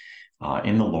easement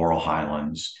in the Laurel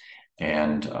Highlands.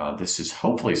 And this is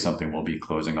hopefully something we'll be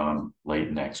closing on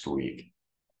late next week.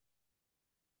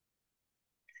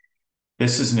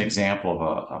 This is an example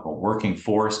of a working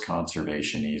forest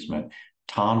conservation easement.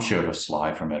 Tom showed a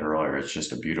slide from it earlier. It's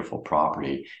just a beautiful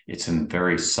property. It's in the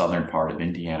very southern part of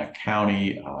Indiana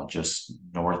County, just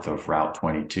north of Route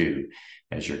 22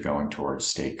 as you're going towards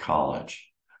State College.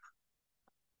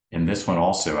 And this one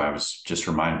also, I was just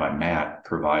reminded by Matt,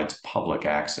 provides public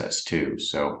access too.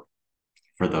 So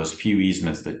for those few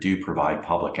easements that do provide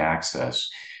public access,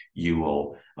 you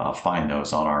will find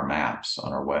those on our maps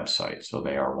on our website. So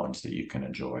they are ones that you can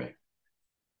enjoy.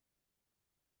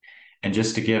 And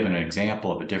just to give an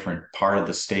example of a different part of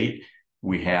the state,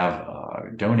 we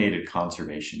have donated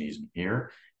conservation easement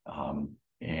here,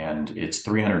 and it's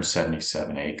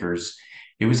 377 acres.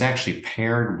 It was actually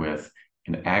paired with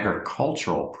an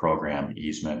agricultural program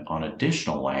easement on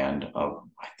additional land of,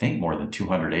 I think, more than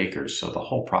 200 acres. So the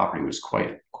whole property was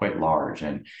quite large,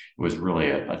 and it was really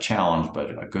a challenge,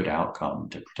 but a good outcome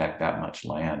to protect that much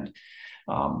land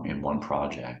in one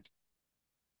project.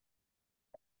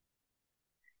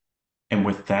 And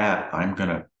with that, I'm going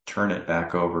to turn it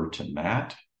back over to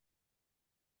Matt.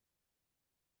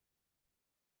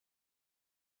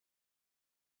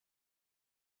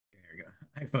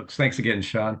 Hi, folks. Thanks again,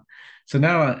 Sean. So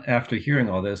now, after hearing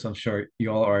all this, I'm sure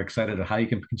you all are excited at how you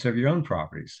can conserve your own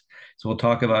properties. So we'll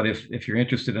talk about if you're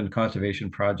interested in a conservation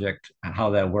project,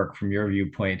 how that worked from your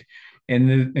viewpoint.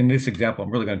 In this example, I'm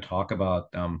really going to talk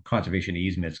about conservation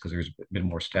easements because there's been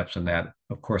more steps in that.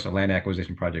 Of course, a land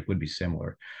acquisition project would be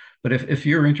similar. But if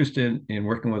you're interested in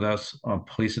working with us on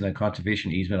placing a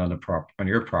conservation easement on on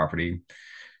your property,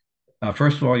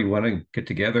 first of all, you want to get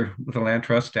together with the land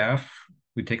trust staff.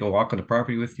 We take a walk on the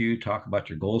property with you, talk about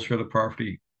your goals for the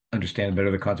property, understand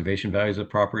better the conservation values of the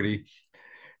property.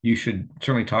 You should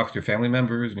certainly talk to your family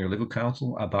members and your legal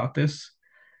counsel about this.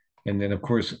 And then, of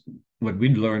course, what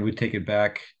we'd learned, we'd take it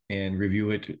back and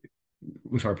review it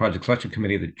with our project selection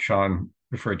committee that Sean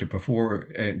referred to before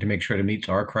to make sure it meets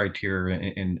our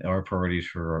criteria and our priorities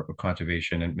for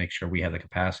conservation and make sure we have the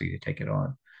capacity to take it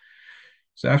on.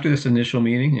 So after this initial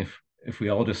meeting, if we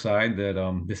all decide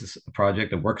that this is a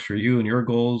project that works for you and your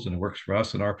goals and it works for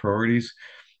us and our priorities,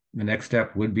 the next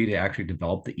step would be to actually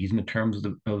develop the easement terms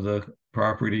of the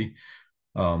property.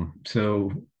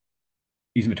 So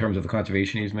easement terms of the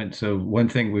conservation easement. So one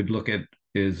thing we'd look at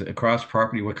is across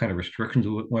property, what kind of restrictions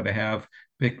we want to have.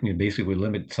 Basically, we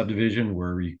limit subdivision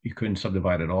where you couldn't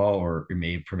subdivide at all, or you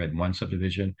may permit one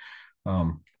subdivision.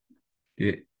 Um,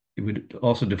 it would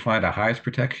also define a highest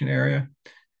protection area.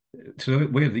 So the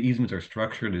way the easements are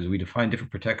structured is we define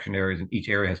different protection areas, and each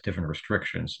area has different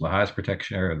restrictions. The highest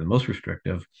protection area, the most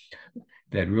restrictive,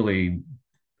 that really,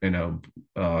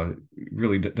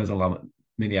 really doesn't allow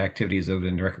many activities other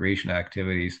than recreation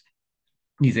activities.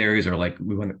 These areas are like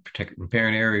we want to protect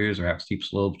riparian areas or have steep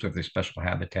slopes or if there's special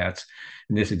habitats.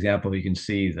 In this example, you can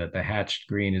see that the hatched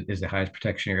green is the highest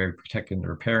protection area, protecting the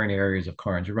riparian areas of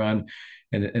Carnes Run.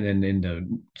 And then in the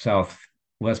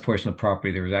southwest portion of the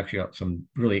property, there was actually some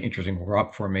really interesting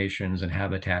rock formations and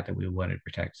habitat that we wanted to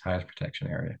protect, highest protection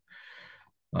area.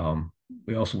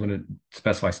 We also want to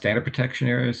specify standard protection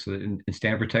areas. So in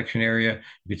standard protection area,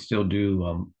 you could still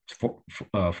do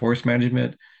forest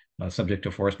management, subject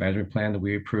to forest management plan that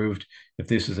we approved. If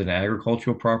this is an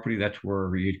agricultural property, that's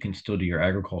where you can still do your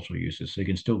agricultural uses. So you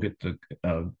can still get the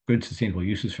good sustainable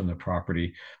uses from the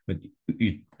property, but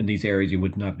in these areas, you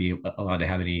would not be allowed to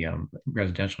have any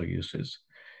residential uses.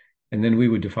 And then we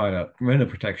would define a rental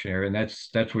protection area, and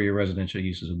that's where your residential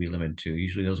uses will be limited to.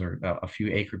 Usually, those are a few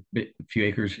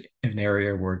acres in an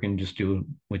area where you can just do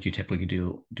what you typically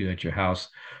do at your house.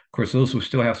 Of course, those will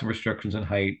still have some restrictions in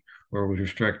height, or would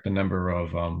restrict the number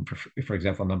of, for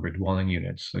example, number of dwelling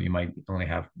units. So you might only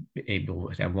have able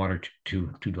to have one or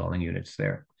two dwelling units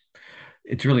there.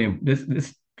 It's really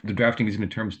the drafting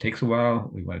easement terms takes a while.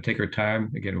 We want to take our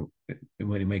time. Again, we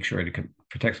want to make sure it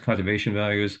protects conservation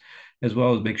values, as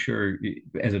well as make sure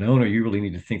as an owner, you really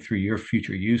need to think through your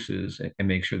future uses and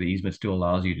make sure the easement still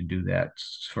allows you to do that.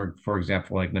 For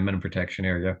example, like in the minimum protection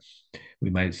area, we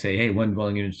might say, hey, one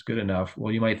dwelling unit is good enough.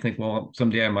 Well, you might think, well,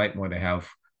 someday I might want to have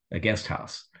a guest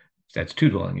house. That's two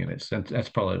dwelling units. That's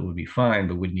probably would be fine,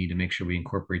 but we'd need to make sure we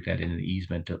incorporate that into the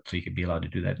easement so you could be allowed to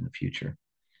do that in the future.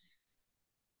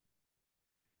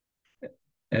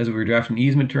 As we were drafting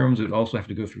easement terms, it would also have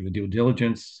to go through the due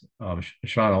diligence.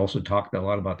 Sean also talked a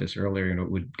lot about this earlier. It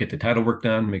would get the title work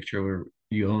done, make sure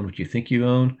you own what you think you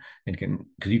own, and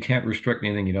because you can't restrict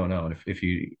anything you don't own. If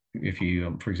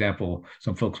you for example,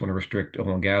 some folks want to restrict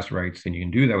oil and gas rights, then you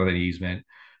can do that with an easement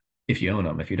if you own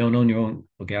them. If you don't own your own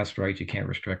gas rights, you can't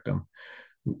restrict them.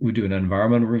 We do an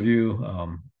environmental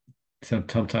review.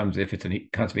 Sometimes if it's a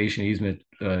conservation easement,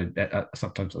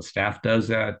 sometimes the staff does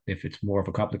that. If it's more of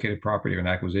a complicated property or an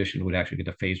acquisition, we'd actually get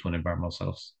a phase one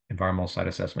environmental site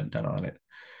assessment done on it.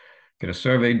 Get a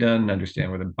survey done,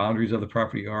 understand where the boundaries of the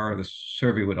property are. The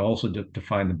survey would also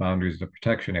define the boundaries of the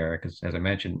protection area, because as I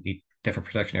mentioned, different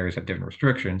protection areas have different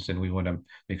restrictions, and we want to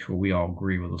make sure we all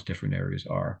agree where those different areas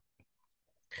are.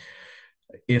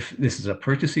 If this is a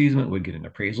purchase easement, we'd get an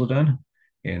appraisal done,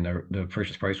 and the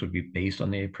purchase price would be based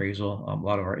on the appraisal. A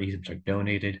lot of our easements are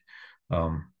donated.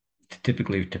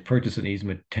 Typically, to purchase an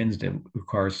easement tends to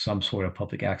require some sort of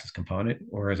public access component,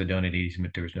 or as a donated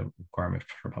easement, there's no requirement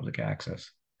for public access.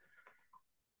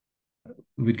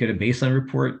 We'd get a baseline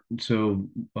report. So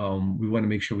we want to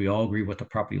make sure we all agree what the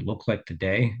property looks like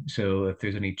today. So if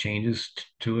there's any changes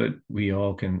to it, we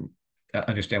all can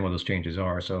understand what those changes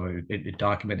are. So it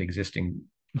document existing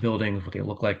buildings, what they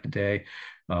look like today,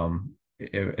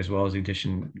 as well as the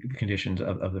conditions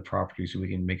of the property, so we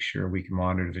can make sure we can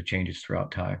monitor the changes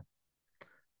throughout time.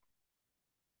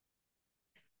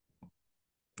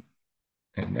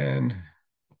 And then,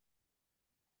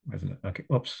 okay,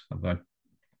 oops, I'm done.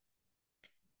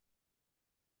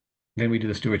 Then we do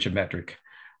the stewardship metric.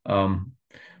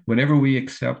 Whenever we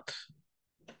accept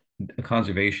a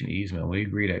conservation easement, we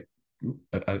agree to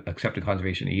accept a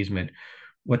conservation easement,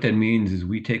 what that means is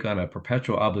we take on a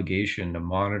perpetual obligation to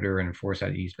monitor and enforce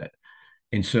that easement.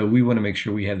 And so we want to make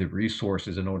sure we have the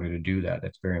resources in order to do that.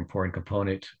 That's a very important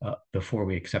component before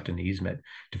we accept an easement.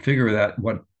 To figure out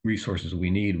what resources we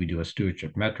need, we do a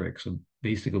stewardship metric. So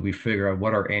basically, we figure out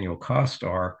what our annual costs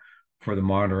are for the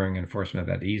monitoring and enforcement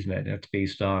of that easement. And it's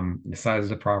based on the size of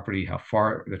the property, how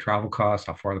far the travel costs,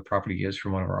 how far the property is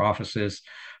from one of our offices,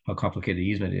 how complicated the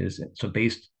easement is. And so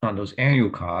based on those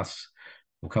annual costs,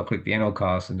 we'll calculate the annual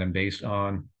costs, and then based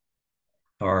on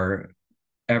our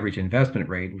average investment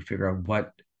rate, we figure out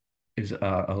what is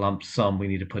a lump sum we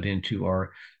need to put into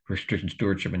our restricted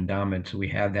stewardship endowment. So we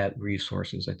have that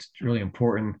resources. That's really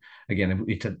important. Again,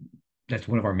 that's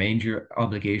one of our major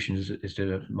obligations is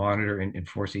to monitor and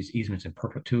enforce these easements in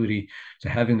perpetuity. So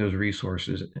having those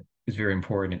resources is very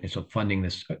important. And so funding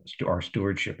this, our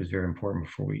stewardship is very important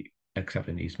before we accept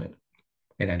an easement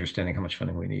and understanding how much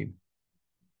funding we need.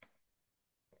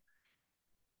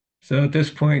 So at this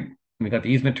point, we got the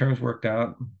easement terms worked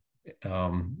out.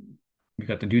 We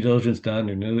got the due diligence done.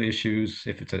 There are no issues.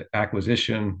 If it's an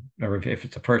acquisition or if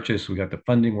it's a purchase, we got the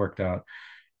funding worked out.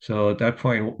 So at that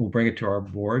point, we'll bring it to our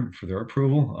board for their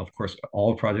approval. Of course,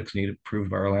 all projects need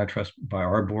approved by our land trust, by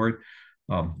our board.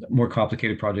 More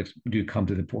complicated projects do come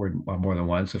to the board more than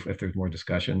once if there's more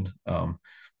discussion. But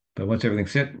once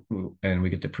everything's set and we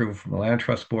get the approval from the land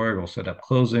trust board, we'll set up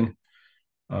closing.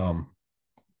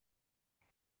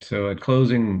 So at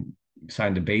closing,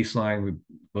 signed a baseline. We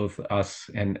both us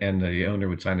and the owner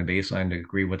would sign a baseline to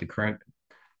agree what the current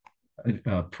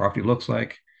property looks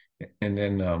like, and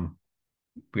then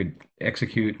we'd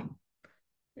execute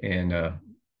and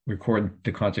record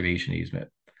the conservation easement.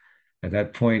 At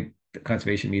that point, the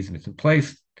conservation easement's in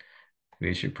place.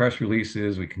 We issue press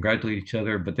releases. We congratulate each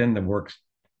other, but then the work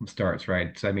starts,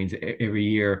 right? So that means every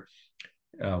year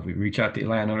we reach out to the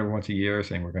landowner once a year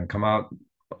saying we're going to come out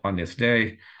on this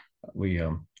day.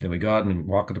 Then we go out and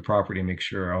walk the property and make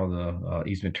sure all the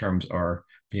easement terms are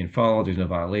being followed. There's no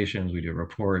violations. We do a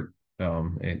report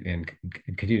and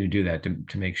continue to do that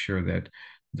to make sure that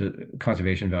the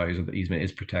conservation values of the easement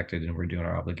is protected and we're doing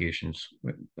our obligations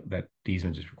that the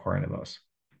easement is requiring of us.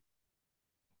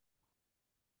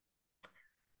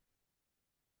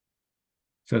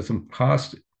 So some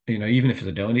costs, even if it's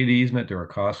a donated easement, there are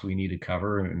costs we need to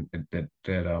cover, and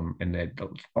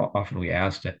that often we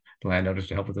ask the landowners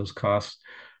to help with those costs.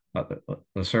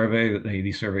 The survey,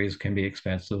 these surveys can be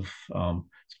expensive. So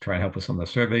try and help with some of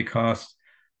the survey costs.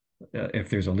 If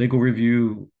there's a legal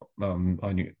review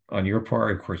on your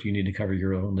part, of course, you need to cover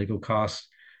your own legal costs.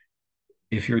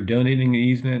 If you're donating an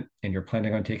easement and you're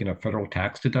planning on taking a federal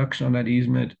tax deduction on that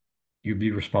easement, you'd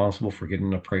be responsible for getting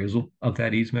an appraisal of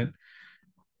that easement.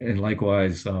 And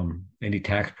likewise, any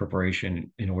tax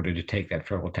preparation in order to take that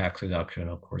federal tax deduction,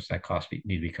 of course, that cost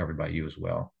need to be covered by you as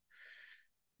well.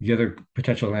 The other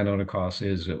potential landowner cost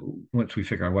is once we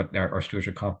figure out what our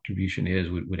stewardship contribution is,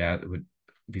 would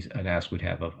be an ask we'd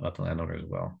have of the landowner as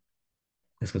well.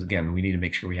 This because again, we need to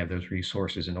make sure we have those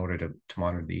resources in order to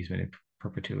monitor the easement in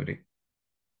perpetuity.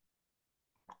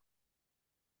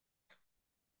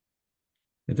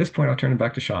 At this point, I'll turn it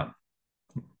back to Sean.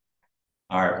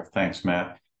 All right, well, thanks,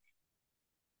 Matt.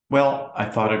 Well, I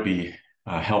thought it'd be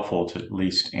helpful to at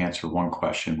least answer one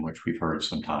question, which we've heard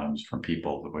sometimes from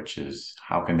people, which is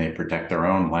how can they protect their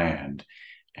own land?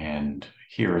 And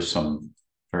here are some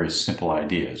very simple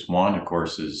ideas. One, of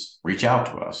course, is reach out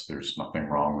to us. There's nothing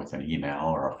wrong with an email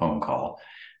or a phone call,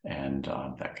 and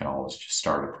that can always just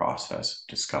start a process of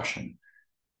discussion.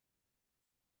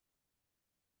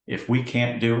 If we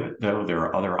can't do it, though, there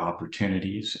are other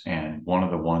opportunities, and one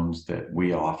of the ones that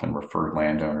we often refer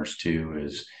landowners to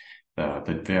is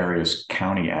the various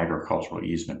county agricultural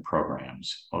easement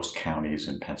programs. Most counties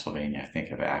in Pennsylvania, I think,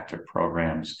 have active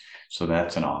programs, so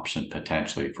that's an option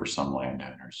potentially for some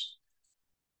landowners.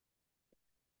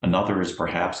 Another is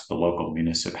perhaps the local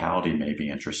municipality may be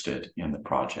interested in the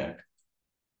project.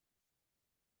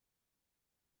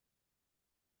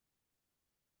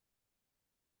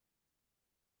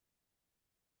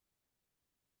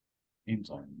 Seems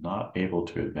I'm not able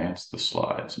to advance the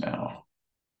slides now.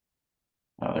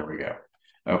 Oh, there we go.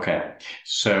 Okay,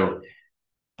 so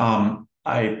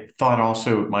I thought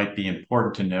also it might be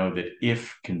important to know that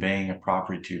if conveying a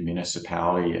property to a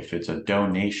municipality, if it's a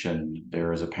donation,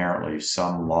 there is apparently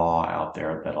some law out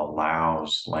there that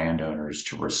allows landowners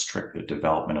to restrict the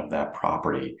development of that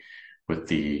property with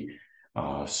the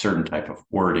certain type of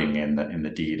wording in the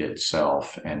deed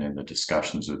itself and in the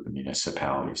discussions with the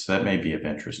municipality. So that may be of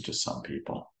interest to some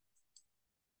people.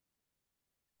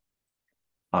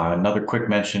 Another quick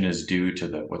mention is due to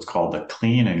what's called the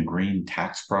Clean and Green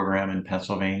Tax Program in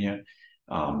Pennsylvania.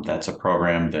 That's a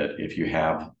program that if you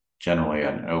have generally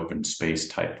an open space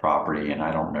type property, and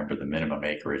I don't remember the minimum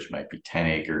acreage, might be 10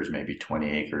 acres, maybe 20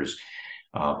 acres,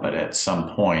 but at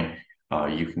some point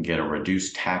you can get a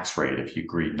reduced tax rate if you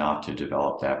agree not to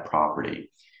develop that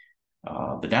property.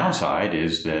 The downside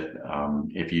is that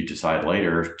if you decide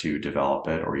later to develop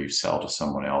it or you sell to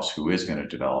someone else who is going to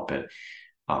develop it,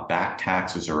 back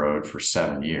taxes are owed for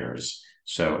 7 years.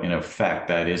 So in effect,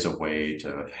 that is a way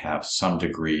to have some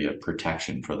degree of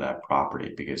protection for that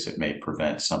property, because it may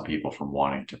prevent some people from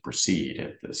wanting to proceed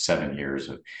if the 7 years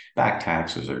of back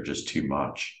taxes are just too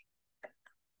much.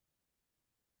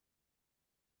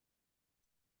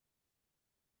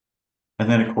 And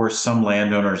then, of course, some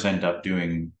landowners end up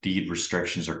doing deed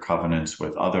restrictions or covenants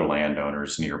with other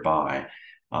landowners nearby.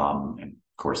 And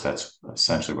of course, that's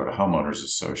essentially what a homeowners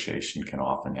association can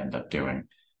often end up doing.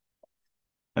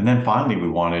 And then finally, we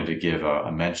wanted to give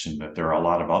a mention that there are a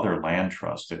lot of other land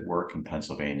trusts that work in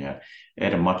Pennsylvania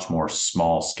at a much more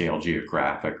small scale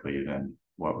geographically than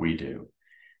what we do.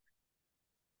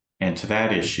 And to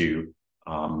that issue,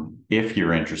 if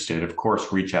you're interested, of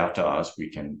course, reach out to us. We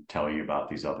can tell you about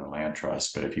these other land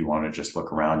trusts. But if you want to just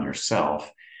look around yourself,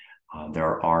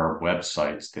 there are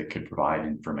websites that could provide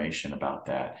information about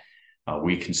that.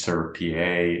 We Conserve PA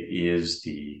is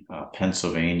the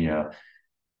Pennsylvania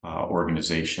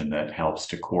organization that helps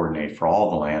to coordinate for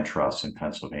all the land trusts in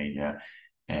Pennsylvania.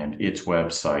 And its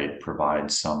website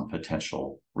provides some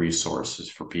potential resources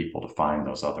for people to find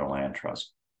those other land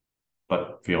trusts.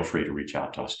 But feel free to reach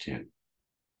out to us too.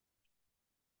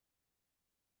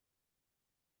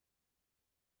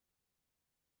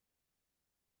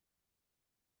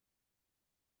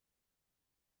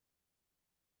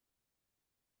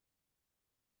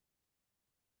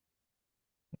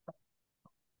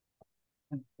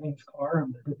 My name's Carr.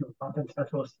 I'm the digital content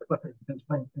specialist at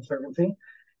Pennsylvania Conservancy.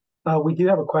 We do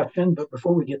have a question, but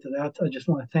before we get to that, I just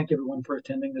want to thank everyone for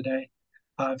attending today.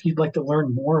 If you'd like to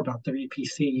learn more about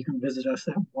WPC, you can visit us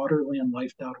at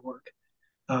waterlandlife.org.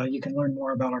 You can learn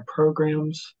more about our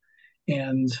programs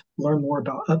and learn more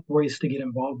about ways to get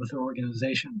involved with our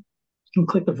organization. You can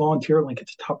click the volunteer link at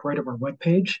the top right of our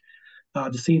webpage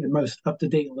to see the most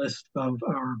up-to-date list of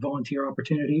our volunteer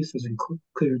opportunities. These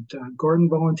include garden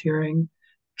volunteering,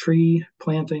 tree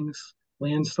plantings,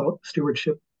 land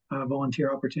stewardship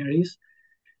volunteer opportunities.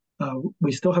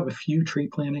 We still have a few tree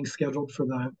plantings scheduled for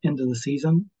the end of the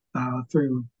season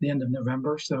through the end of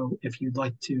November. So if you'd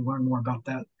like to learn more about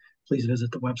that, please visit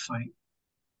the website.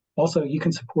 Also, you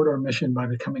can support our mission by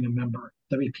becoming a member.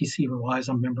 WPC relies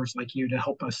on members like you to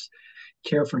help us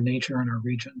care for nature in our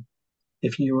region.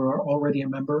 If you are already a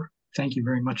member, thank you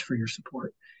very much for your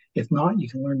support. If not, you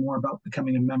can learn more about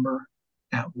becoming a member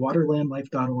at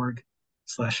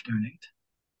waterlandlife.org/donate.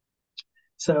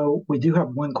 So we do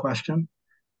have one question.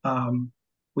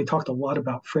 We talked a lot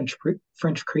about French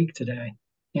Creek today,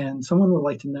 and someone would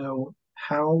like to know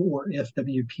how or if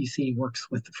WPC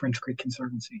works with the French Creek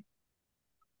Conservancy.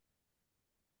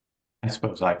 I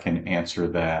suppose I can answer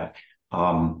that.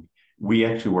 We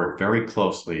actually work very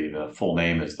closely. The full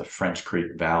name is the French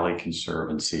Creek Valley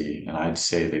Conservancy, and I'd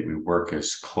say that we work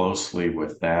as closely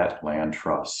with that land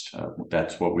trust.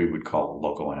 That's what we would call a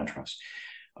local land trust,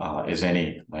 as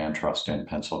any land trust in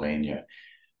Pennsylvania.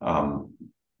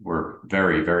 We're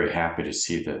very, very happy to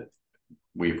see that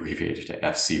we abbreviated to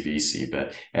FCVC,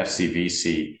 but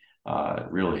FCVC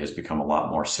really has become a lot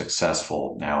more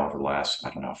successful now over the last,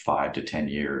 5 to 10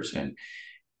 years, and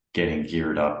getting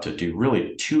geared up to do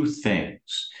really two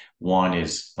things. One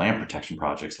is land protection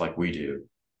projects like we do,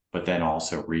 but then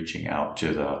also reaching out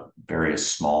to the various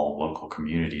small local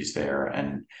communities there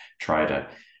and try to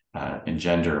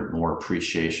engender more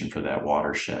appreciation for that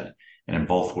watershed. And in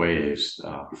both ways,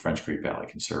 French Creek Valley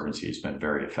Conservancy has been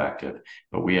very effective.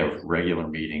 But we have regular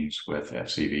meetings with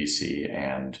FCVC,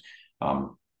 and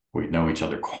we know each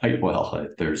other quite well.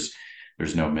 There's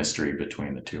no mystery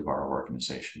between the two of our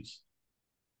organizations.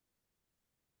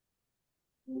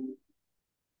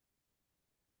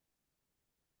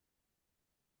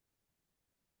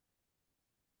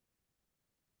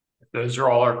 Those are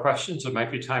all our questions. It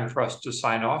might be time for us to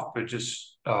sign off, but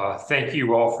just thank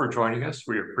you all for joining us.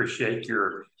 We appreciate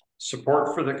your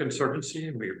support for the Conservancy,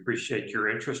 and we appreciate your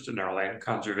interest in our land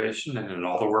conservation and in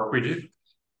all the work we do.